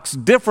box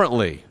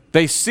differently.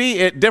 They see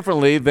it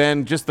differently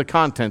than just the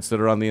contents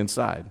that are on the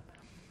inside.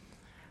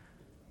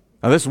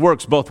 Now, this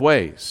works both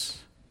ways.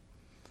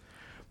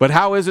 But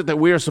how is it that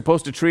we are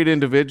supposed to treat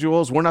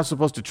individuals? We're not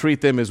supposed to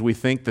treat them as we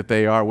think that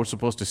they are. We're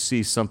supposed to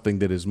see something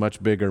that is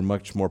much bigger,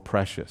 much more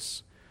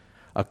precious.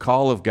 A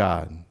call of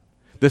God.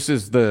 This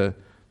is the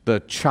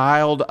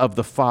child of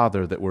the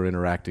Father that we're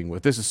interacting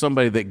with. This is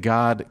somebody that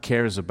God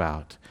cares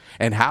about.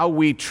 And how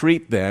we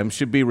treat them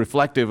should be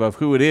reflective of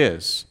who it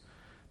is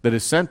that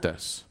has sent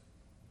us.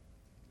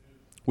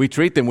 We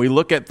treat them. We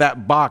look at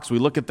that box. We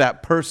look at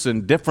that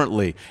person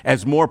differently,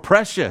 as more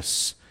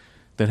precious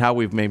than how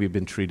we've maybe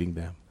been treating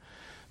them.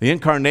 The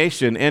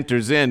incarnation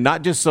enters in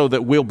not just so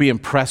that we'll be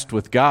impressed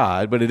with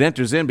God, but it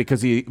enters in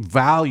because he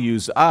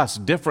values us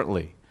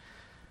differently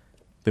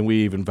than we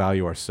even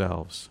value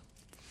ourselves.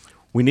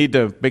 We need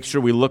to make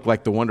sure we look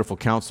like the wonderful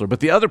counselor. But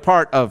the other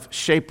part of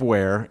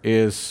shapewear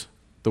is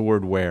the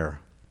word wear.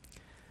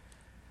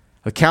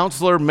 A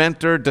counselor,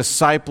 mentor,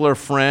 discipler,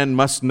 friend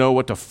must know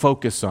what to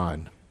focus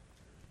on.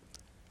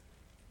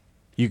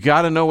 You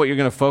got to know what you're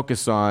going to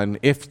focus on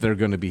if they're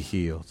going to be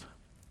healed.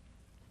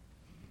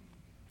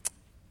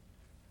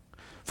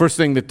 First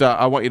thing that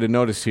I want you to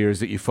notice here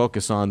is that you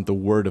focus on the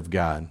Word of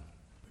God.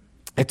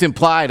 It's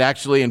implied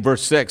actually in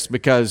verse 6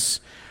 because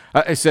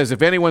it says,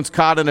 if anyone's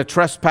caught in a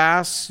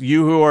trespass,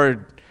 you who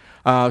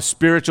are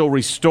spiritual,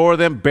 restore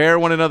them, bear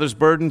one another's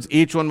burdens.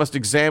 Each one must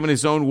examine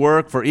his own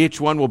work, for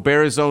each one will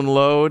bear his own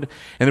load.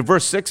 And in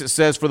verse 6 it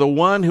says, for the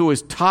one who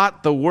is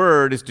taught the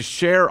word is to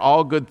share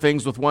all good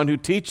things with one who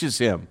teaches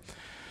him.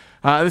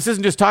 This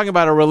isn't just talking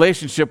about a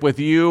relationship with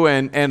you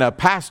and a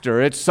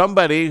pastor. It's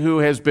somebody who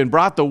has been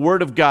brought the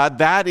Word of God.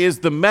 That is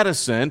the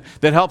medicine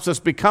that helps us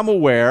become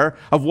aware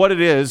of what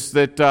it is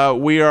that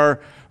we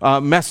are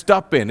messed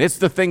up in. It's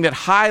the thing that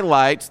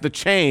highlights the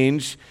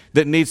change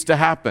that needs to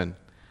happen.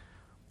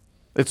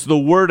 It's the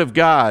Word of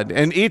God.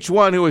 And each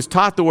one who is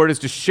taught the Word is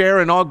to share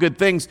in all good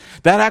things.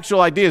 That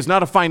actual idea is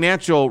not a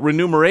financial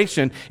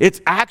remuneration. It's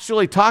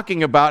actually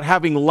talking about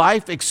having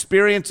life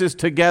experiences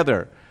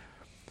together.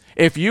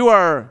 If you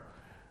are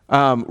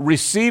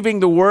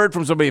receiving the word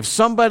from somebody, if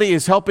somebody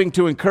is helping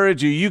to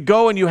encourage you, you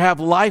go and you have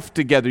life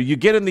together. You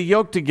get in the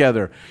yoke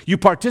together. You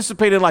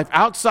participate in life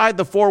outside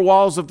the four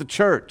walls of the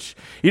church.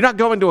 You're not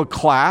going to a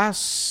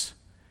class.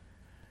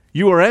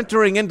 You are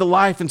entering into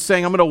life and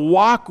saying, I'm going to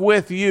walk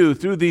with you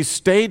through these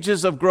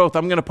stages of growth.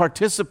 I'm going to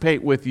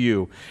participate with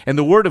you. And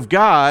the Word of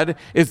God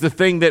is the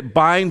thing that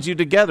binds you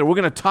together. We're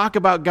going to talk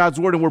about God's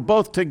Word, and we're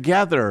both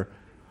together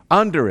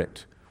under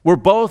it. We're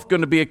both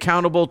going to be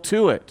accountable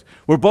to it.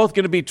 We're both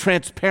going to be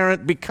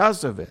transparent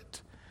because of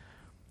it.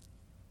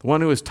 The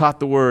one who is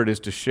taught the Word is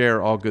to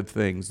share all good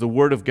things. The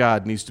Word of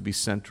God needs to be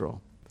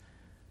central.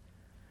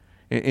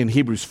 In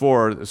Hebrews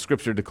 4, the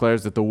Scripture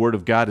declares that the Word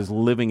of God is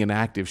living and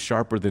active,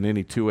 sharper than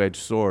any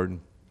two-edged sword.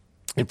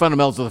 In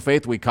Fundamentals of the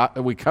Faith, we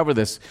cover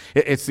this.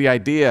 It's the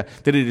idea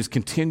that it is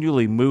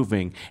continually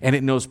moving, and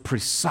it knows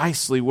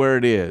precisely where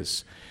it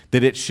is,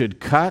 that it should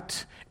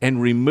cut and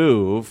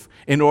remove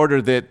in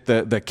order that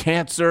the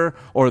cancer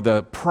or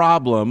the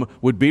problem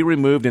would be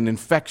removed and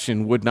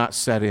infection would not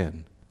set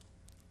in.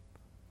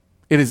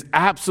 It is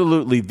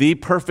absolutely the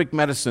perfect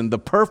medicine, the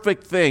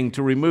perfect thing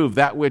to remove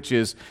that which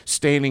is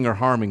staining or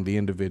harming the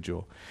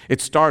individual. It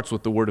starts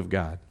with the Word of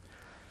God.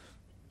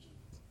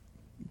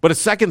 But a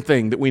second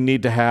thing that we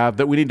need to have,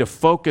 that we need to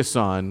focus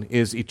on,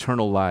 is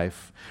eternal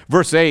life.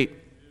 Verse 8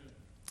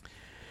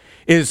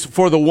 is,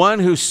 for the one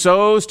who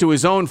sows to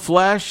his own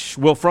flesh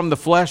will from the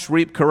flesh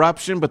reap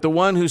corruption, but the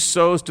one who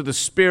sows to the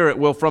Spirit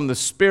will from the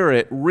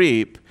Spirit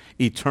reap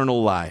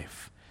eternal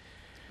life.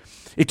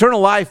 Eternal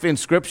life in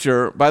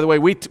Scripture, by the way,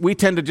 we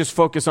tend to just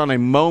focus on a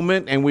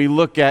moment and we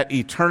look at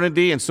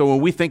eternity. And so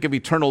when we think of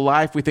eternal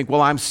life, we think,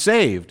 well, I'm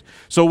saved.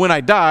 So when I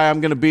die,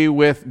 I'm going to be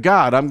with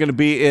God. I'm going to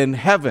be in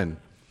heaven.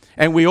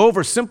 And we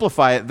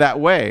oversimplify it that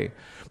way.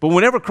 But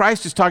whenever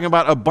Christ is talking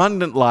about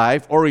abundant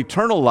life or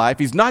eternal life,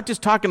 he's not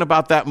just talking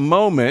about that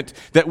moment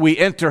that we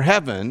enter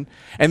heaven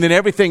and then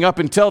everything up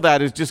until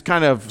that is just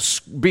kind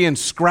of being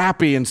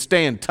scrappy and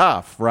staying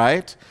tough,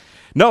 right?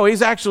 No,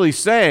 he's actually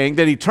saying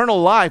that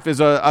eternal life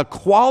is a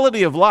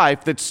quality of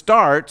life that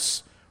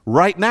starts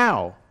right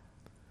now.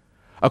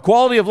 A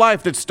quality of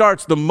life that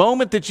starts the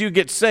moment that you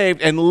get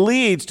saved and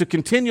leads to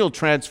continual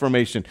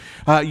transformation.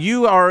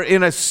 You are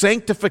in a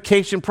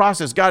sanctification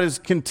process. God is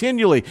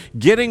continually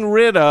getting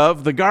rid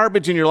of the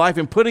garbage in your life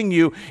and putting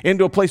you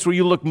into a place where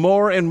you look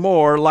more and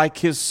more like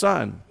His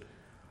Son.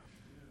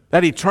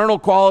 That eternal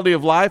quality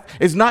of life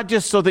is not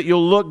just so that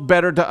you'll look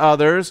better to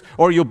others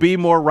or you'll be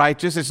more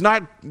righteous. It's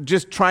not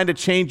just trying to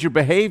change your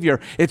behavior.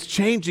 It's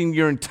changing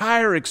your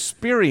entire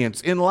experience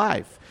in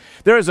life.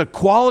 There is a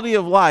quality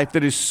of life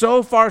that is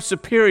so far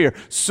superior,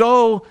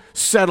 so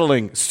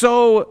settling,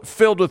 so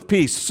filled with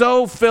peace,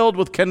 so filled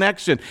with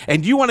connection,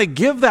 and you want to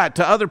give that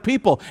to other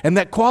people, and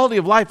that quality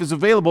of life is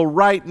available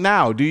right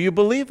now. Do you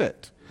believe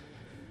it?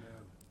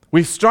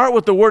 We start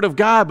with the Word of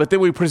God, but then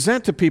we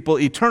present to people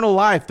eternal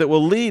life that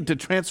will lead to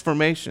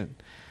transformation.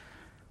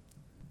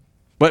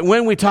 But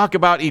when we talk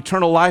about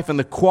eternal life and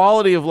the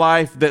quality of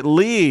life that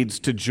leads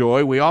to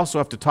joy, we also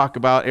have to talk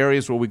about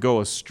areas where we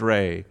go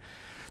astray.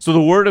 So the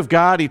Word of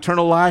God,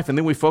 eternal life, and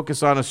then we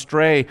focus on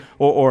astray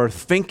or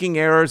thinking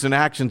errors and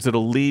actions that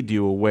will lead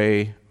you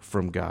away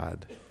from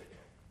God.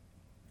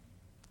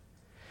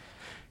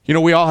 You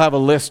know, we all have a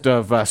list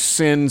of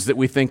sins that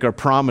we think are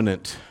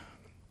prominent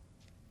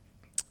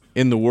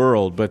in the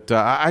world, but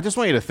I just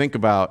want you to think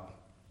about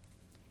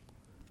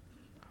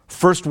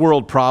first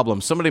world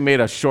problems. Somebody made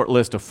a short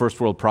list of first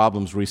world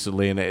problems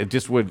recently, and it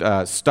just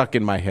stuck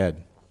in my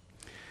head.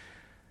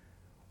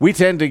 We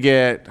tend to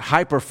get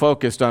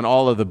hyper-focused on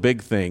all of the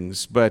big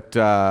things, but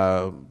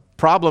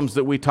problems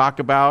that we talk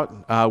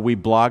about, we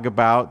blog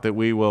about, that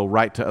we will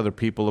write to other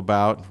people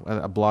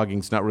about.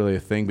 Blogging's not really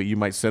a thing, but you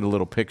might send a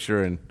little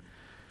picture and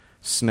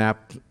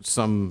snap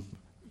some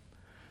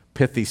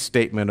pithy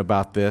statement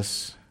about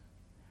this.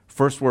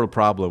 First world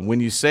problem. When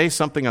you say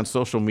something on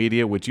social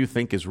media which you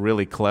think is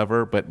really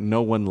clever, but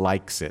no one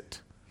likes it,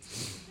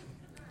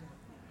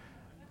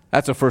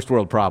 that's a first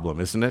world problem,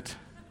 isn't it?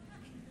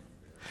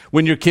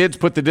 When your kids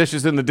put the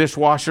dishes in the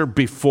dishwasher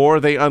before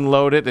they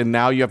unload it, and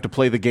now you have to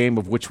play the game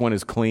of which one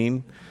is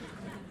clean,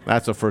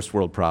 that's a first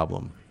world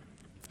problem.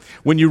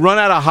 When you run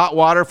out of hot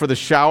water for the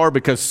shower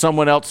because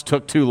someone else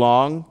took too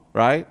long,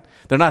 right?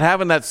 They're not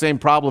having that same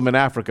problem in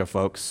Africa,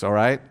 folks, all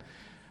right?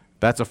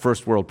 That's a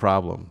first world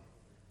problem.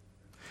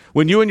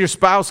 When you and your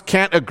spouse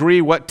can't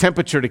agree what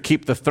temperature to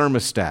keep the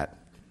thermostat,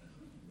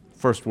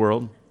 first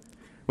world.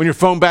 When your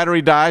phone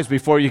battery dies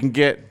before you can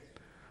get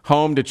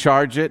home to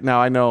charge it. Now,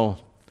 I know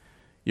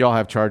you all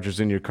have chargers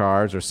in your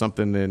cars or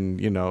something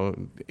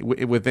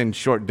within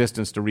short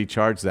distance to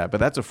recharge that, but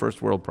that's a first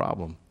world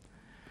problem.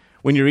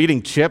 When you're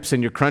eating chips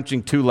and you're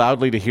crunching too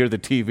loudly to hear the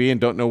TV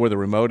and don't know where the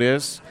remote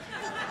is,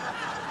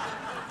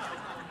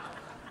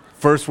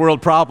 first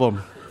world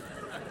problem.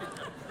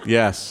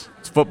 Yes,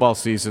 it's football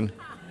season.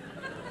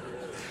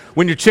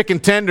 When your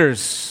chicken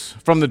tenders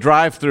from the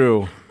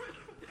drive-thru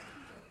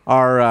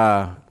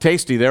are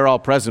tasty, they're all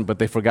present, but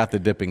they forgot the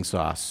dipping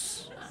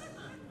sauce.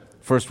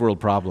 First world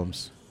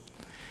problems.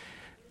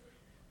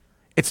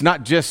 It's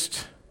not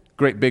just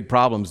great big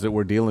problems that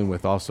we're dealing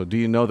with also. Do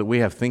you know that we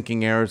have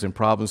thinking errors and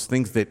problems,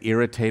 things that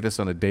irritate us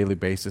on a daily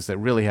basis that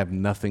really have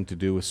nothing to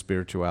do with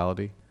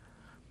spirituality?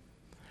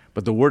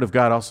 But the Word of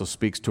God also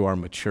speaks to our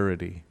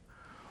maturity.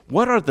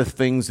 What are the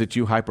things that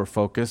you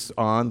hyper-focus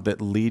on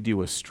that lead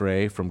you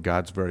astray from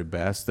God's very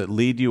best, that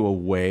lead you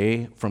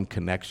away from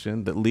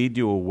connection, that lead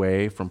you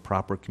away from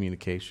proper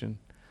communication?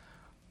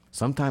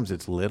 Sometimes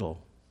it's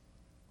little.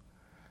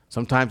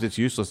 Sometimes it's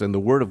useless, and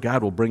the Word of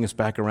God will bring us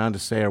back around to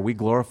say, are we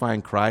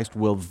glorifying Christ?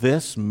 Will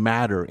this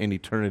matter in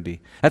eternity?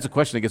 That's a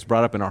question that gets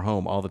brought up in our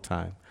home all the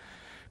time.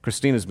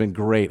 Christina's been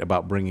great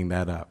about bringing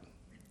that up.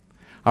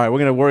 All right, we're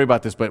going to worry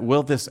about this, but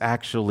will this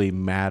actually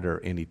matter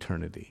in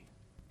eternity?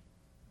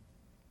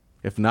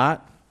 If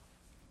not,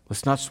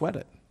 let's not sweat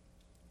it.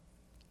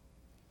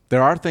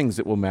 There are things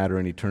that will matter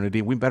in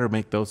eternity. We better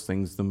make those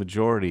things the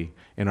majority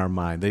in our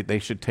mind. They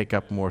should take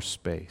up more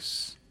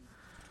space.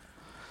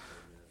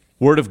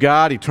 Word of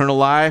God, eternal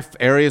life,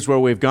 areas where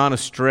we've gone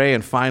astray,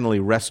 and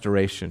finally,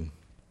 restoration.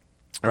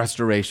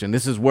 Restoration.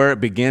 This is where it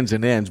begins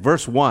and ends.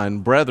 Verse 1,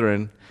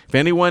 brethren, if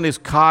anyone is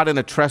caught in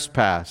a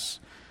trespass,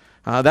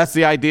 that's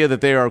the idea that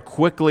they are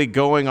quickly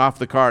going off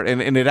the cart.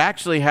 And it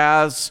actually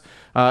has,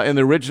 in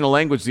the original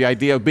language, the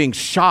idea of being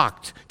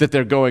shocked that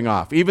they're going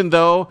off. Even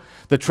though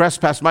the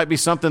trespass might be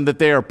something that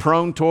they are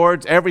prone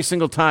towards, every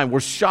single time we're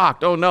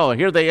shocked. Oh no,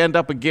 here they end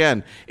up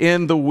again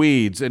in the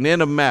weeds and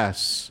in a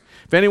mess.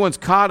 If anyone's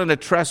caught in a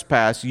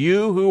trespass,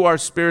 you who are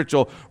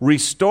spiritual,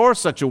 restore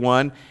such a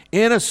one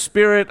in a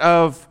spirit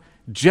of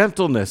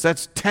gentleness.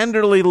 That's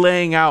tenderly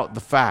laying out the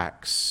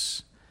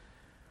facts.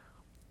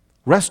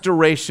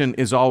 Restoration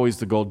is always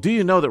the goal. Do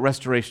you know that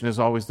restoration is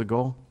always the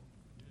goal?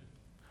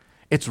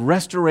 It's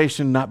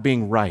restoration not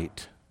being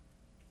right.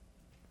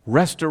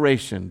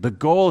 Restoration. The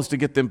goal is to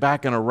get them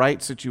back in a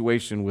right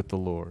situation with the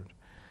Lord.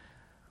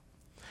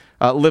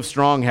 Live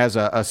Strong has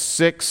a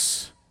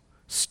 6-step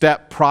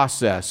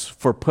process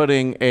for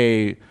putting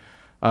a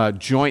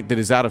joint that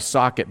is out of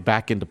socket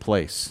back into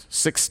place.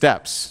 6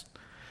 steps.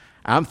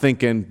 I'm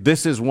thinking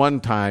this is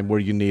one time where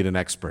you need an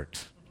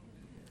expert.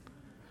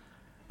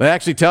 They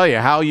actually tell you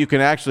how you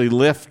can actually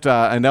lift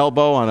an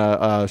elbow on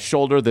a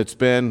shoulder that's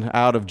been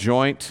out of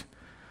joint,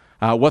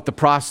 what the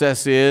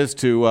process is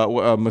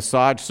to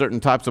massage certain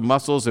types of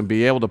muscles and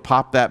be able to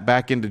pop that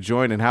back into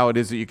joint, and how it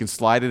is that you can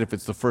slide it if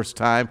it's the first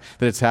time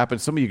that it's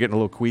happened. Some of you are getting a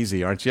little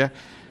queasy, aren't you?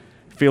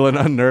 Feeling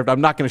unnerved.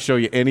 I'm not going to show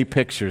you any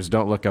pictures.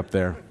 Don't look up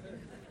there.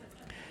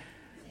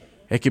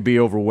 It could be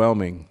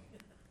overwhelming.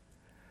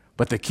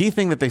 But the key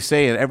thing that they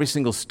say at every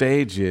single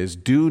stage is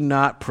do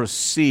not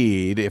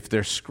proceed if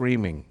they're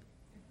screaming.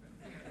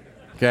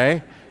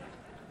 Okay?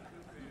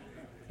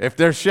 If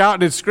they're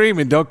shouting and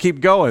screaming, don't keep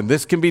going.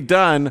 This can be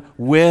done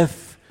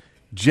with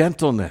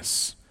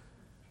gentleness.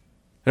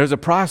 There's a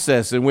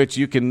process in which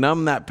you can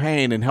numb that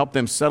pain and help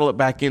them settle it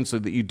back in so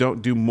that you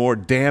don't do more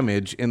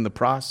damage in the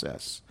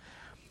process.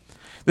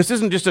 This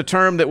isn't just a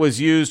term that was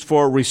used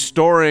for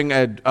restoring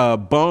a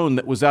bone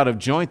that was out of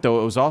joint,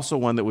 though. It was also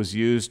one that was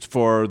used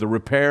for the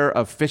repair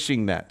of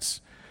fishing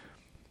nets.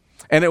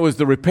 And it was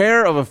the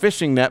repair of a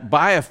fishing net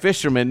by a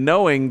fisherman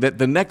knowing that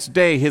the next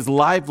day his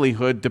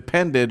livelihood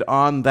depended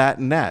on that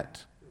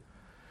net.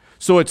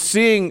 So it's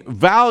seeing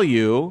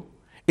value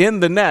in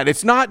the net.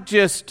 It's not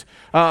just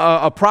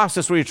a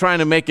process where you're trying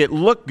to make it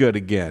look good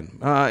again.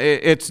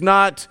 It's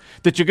not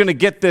that you're going to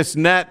get this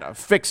net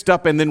fixed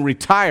up and then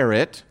retire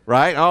it,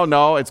 right? Oh,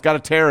 no, it's got a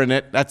tear in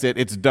it. That's it.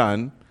 It's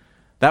done.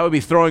 That would be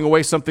throwing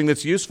away something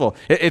that's useful.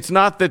 It's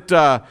not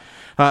that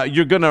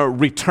You're going to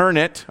return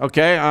it,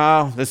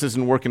 okay? This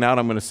isn't working out,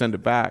 I'm going to send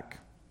it back.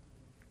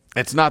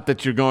 It's not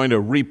that you're going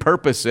to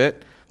repurpose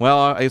it.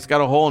 Well, it's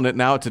got a hole in it,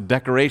 now it's a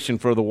decoration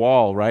for the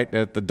wall, right,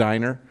 at the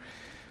diner.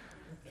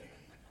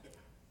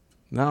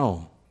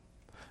 No.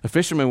 A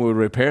fisherman would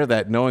repair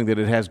that knowing that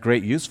it has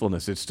great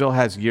usefulness. It still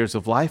has years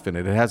of life in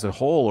it. It has a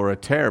hole or a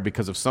tear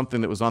because of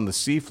something that was on the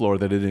seafloor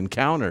that it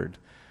encountered.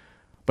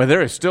 But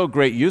there is still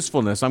great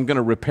usefulness. I'm going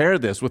to repair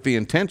this with the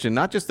intention,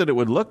 not just that it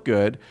would look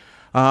good,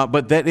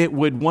 but that it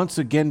would once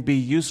again be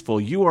useful.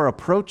 You are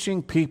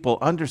approaching people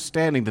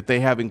understanding that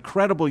they have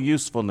incredible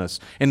usefulness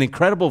and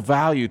incredible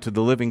value to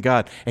the living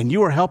God, and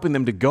you are helping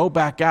them to go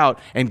back out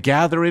and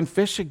gather in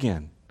fish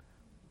again.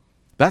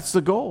 That's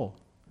the goal.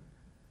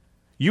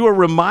 You are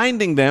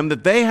reminding them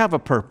that they have a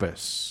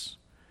purpose.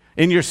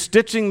 And you're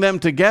stitching them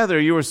together.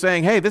 You are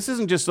saying, hey, this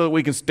isn't just so that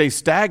we can stay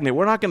stagnant.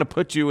 We're not going to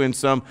put you in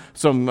some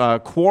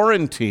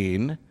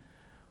quarantine.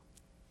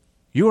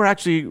 You are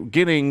actually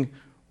getting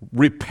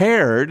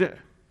repaired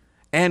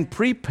and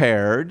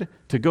prepared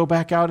to go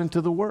back out into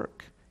the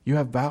work. You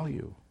have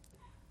value.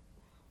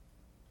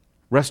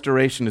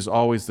 Restoration is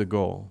always the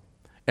goal.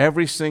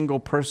 Every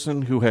single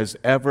person who has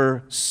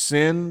ever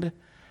sinned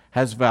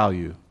has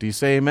value. Do you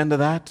say amen to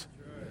that?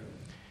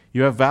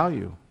 You have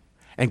value.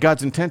 And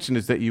God's intention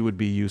is that you would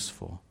be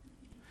useful.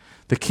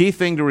 The key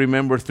thing to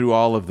remember through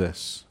all of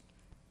this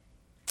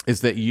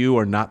is that you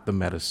are not the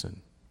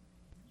medicine.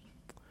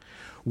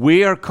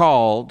 We are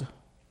called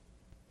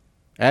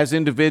as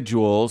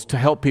individuals to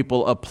help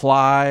people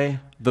apply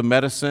the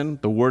medicine,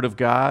 the Word of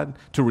God,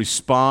 to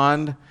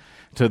respond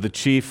to the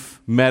chief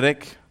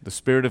medic, the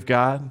Spirit of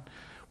God.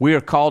 We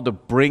are called to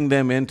bring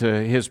them into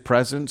His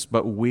presence,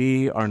 but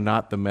we are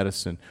not the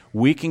medicine.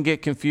 We can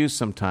get confused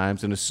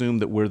sometimes and assume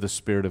that we're the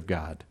Spirit of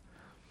God.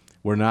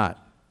 We're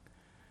not.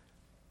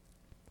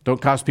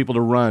 Don't cause people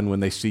to run when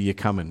they see you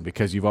coming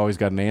because you've always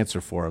got an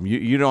answer for them.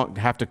 You don't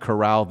have to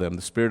corral them.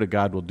 The Spirit of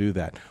God will do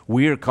that.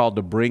 We are called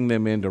to bring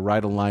them into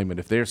right alignment.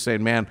 If they're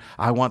saying, man,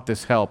 I want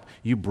this help,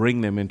 you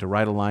bring them into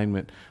right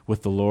alignment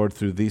with the Lord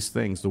through these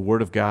things, the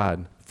Word of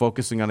God,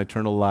 focusing on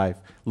eternal life,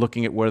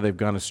 looking at where they've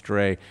gone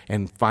astray,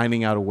 and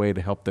finding out a way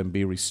to help them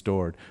be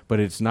restored. But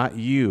it's not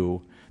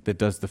you that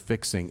does the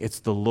fixing. It's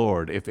the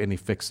Lord if any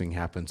fixing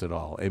happens at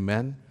all.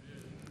 Amen?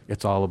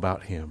 It's all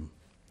about Him.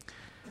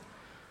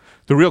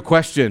 The real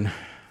question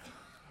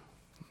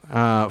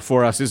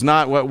for us is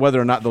not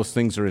whether or not those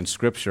things are in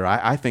Scripture.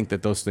 I think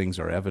that those things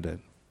are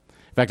evident.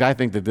 In fact, I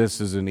think that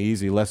this is an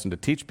easy lesson to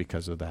teach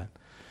because of that.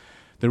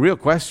 The real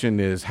question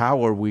is,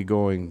 how are we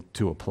going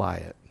to apply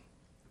it?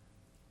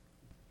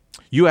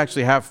 You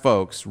actually have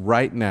folks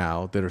right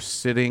now that are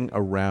sitting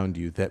around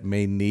you that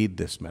may need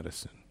this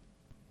medicine.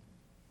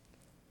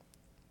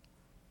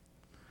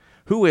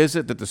 Who is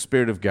it that the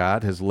Spirit of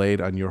God has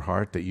laid on your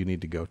heart that you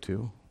need to go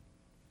to?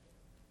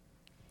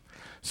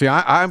 See,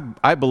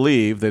 I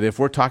believe that if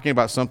we're talking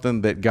about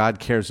something that God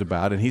cares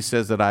about, and He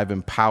says that I've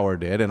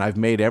empowered it, and I've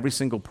made every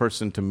single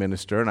person to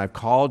minister, and I've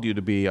called you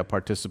to be a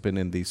participant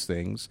in these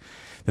things,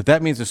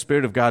 that means the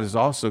Spirit of God is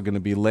also going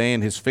to be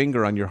laying His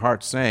finger on your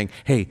heart saying,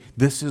 hey,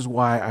 this is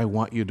why I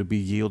want you to be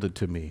yielded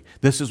to me.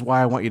 This is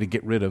why I want you to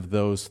get rid of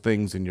those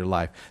things in your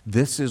life.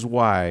 This is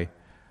why,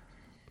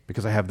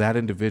 because I have that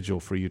individual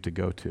for you to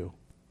go to.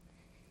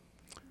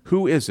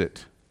 Who is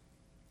it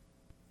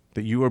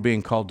that you are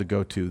being called to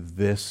go to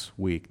this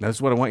week? Now, this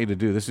is what I want you to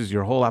do. This is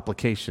your whole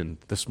application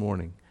this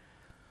morning.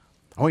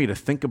 I want you to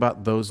think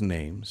about those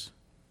names.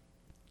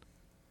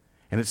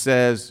 And it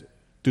says,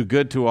 do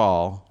good to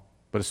all,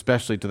 but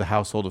especially to the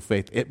household of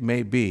faith. It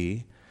may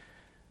be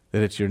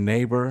that it's your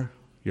neighbor,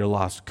 your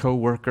lost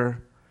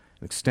coworker,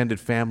 an extended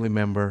family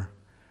member,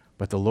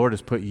 but the Lord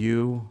has put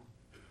you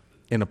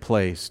in a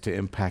place to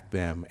impact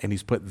them, and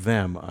He's put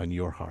them on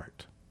your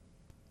heart.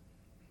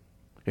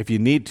 If you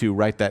need to,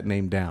 write that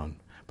name down.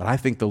 But I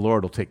think the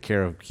Lord will take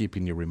care of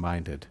keeping you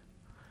reminded.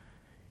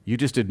 You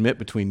just admit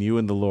between you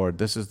and the Lord,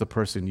 this is the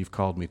person you've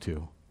called me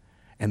to,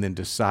 and then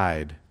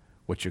decide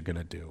what you're going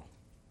to do.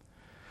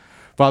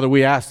 Father,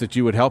 we ask that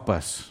you would help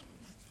us.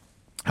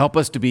 Help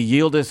us to be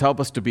yielded,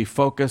 help us to be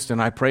focused,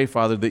 and I pray,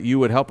 Father, that you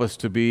would help us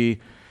to be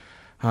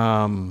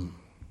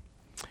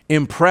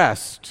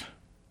impressed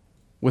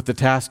with the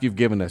task you've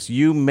given us.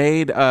 You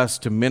made us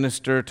to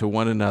minister to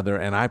one another,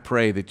 and I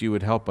pray that you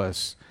would help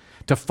us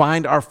to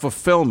find our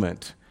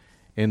fulfillment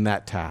in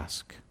that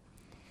task.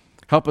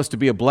 Help us to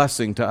be a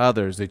blessing to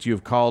others that you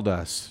have called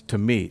us to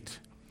meet.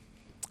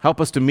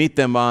 Help us to meet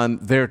them on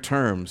their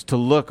terms, to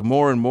look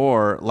more and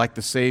more like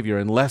the Savior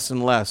and less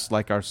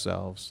like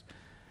ourselves.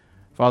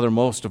 Father,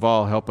 most of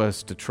all, help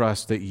us to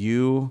trust that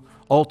you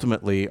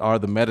ultimately are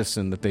the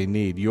medicine that they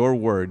need. Your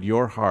word,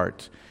 your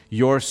heart,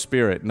 your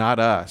Spirit, not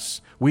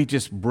us. We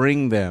just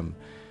bring them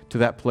to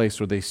that place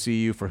where they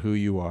see you for who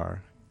you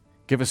are.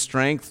 Give us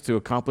strength to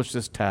accomplish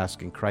this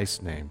task in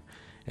Christ's name.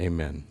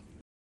 Amen.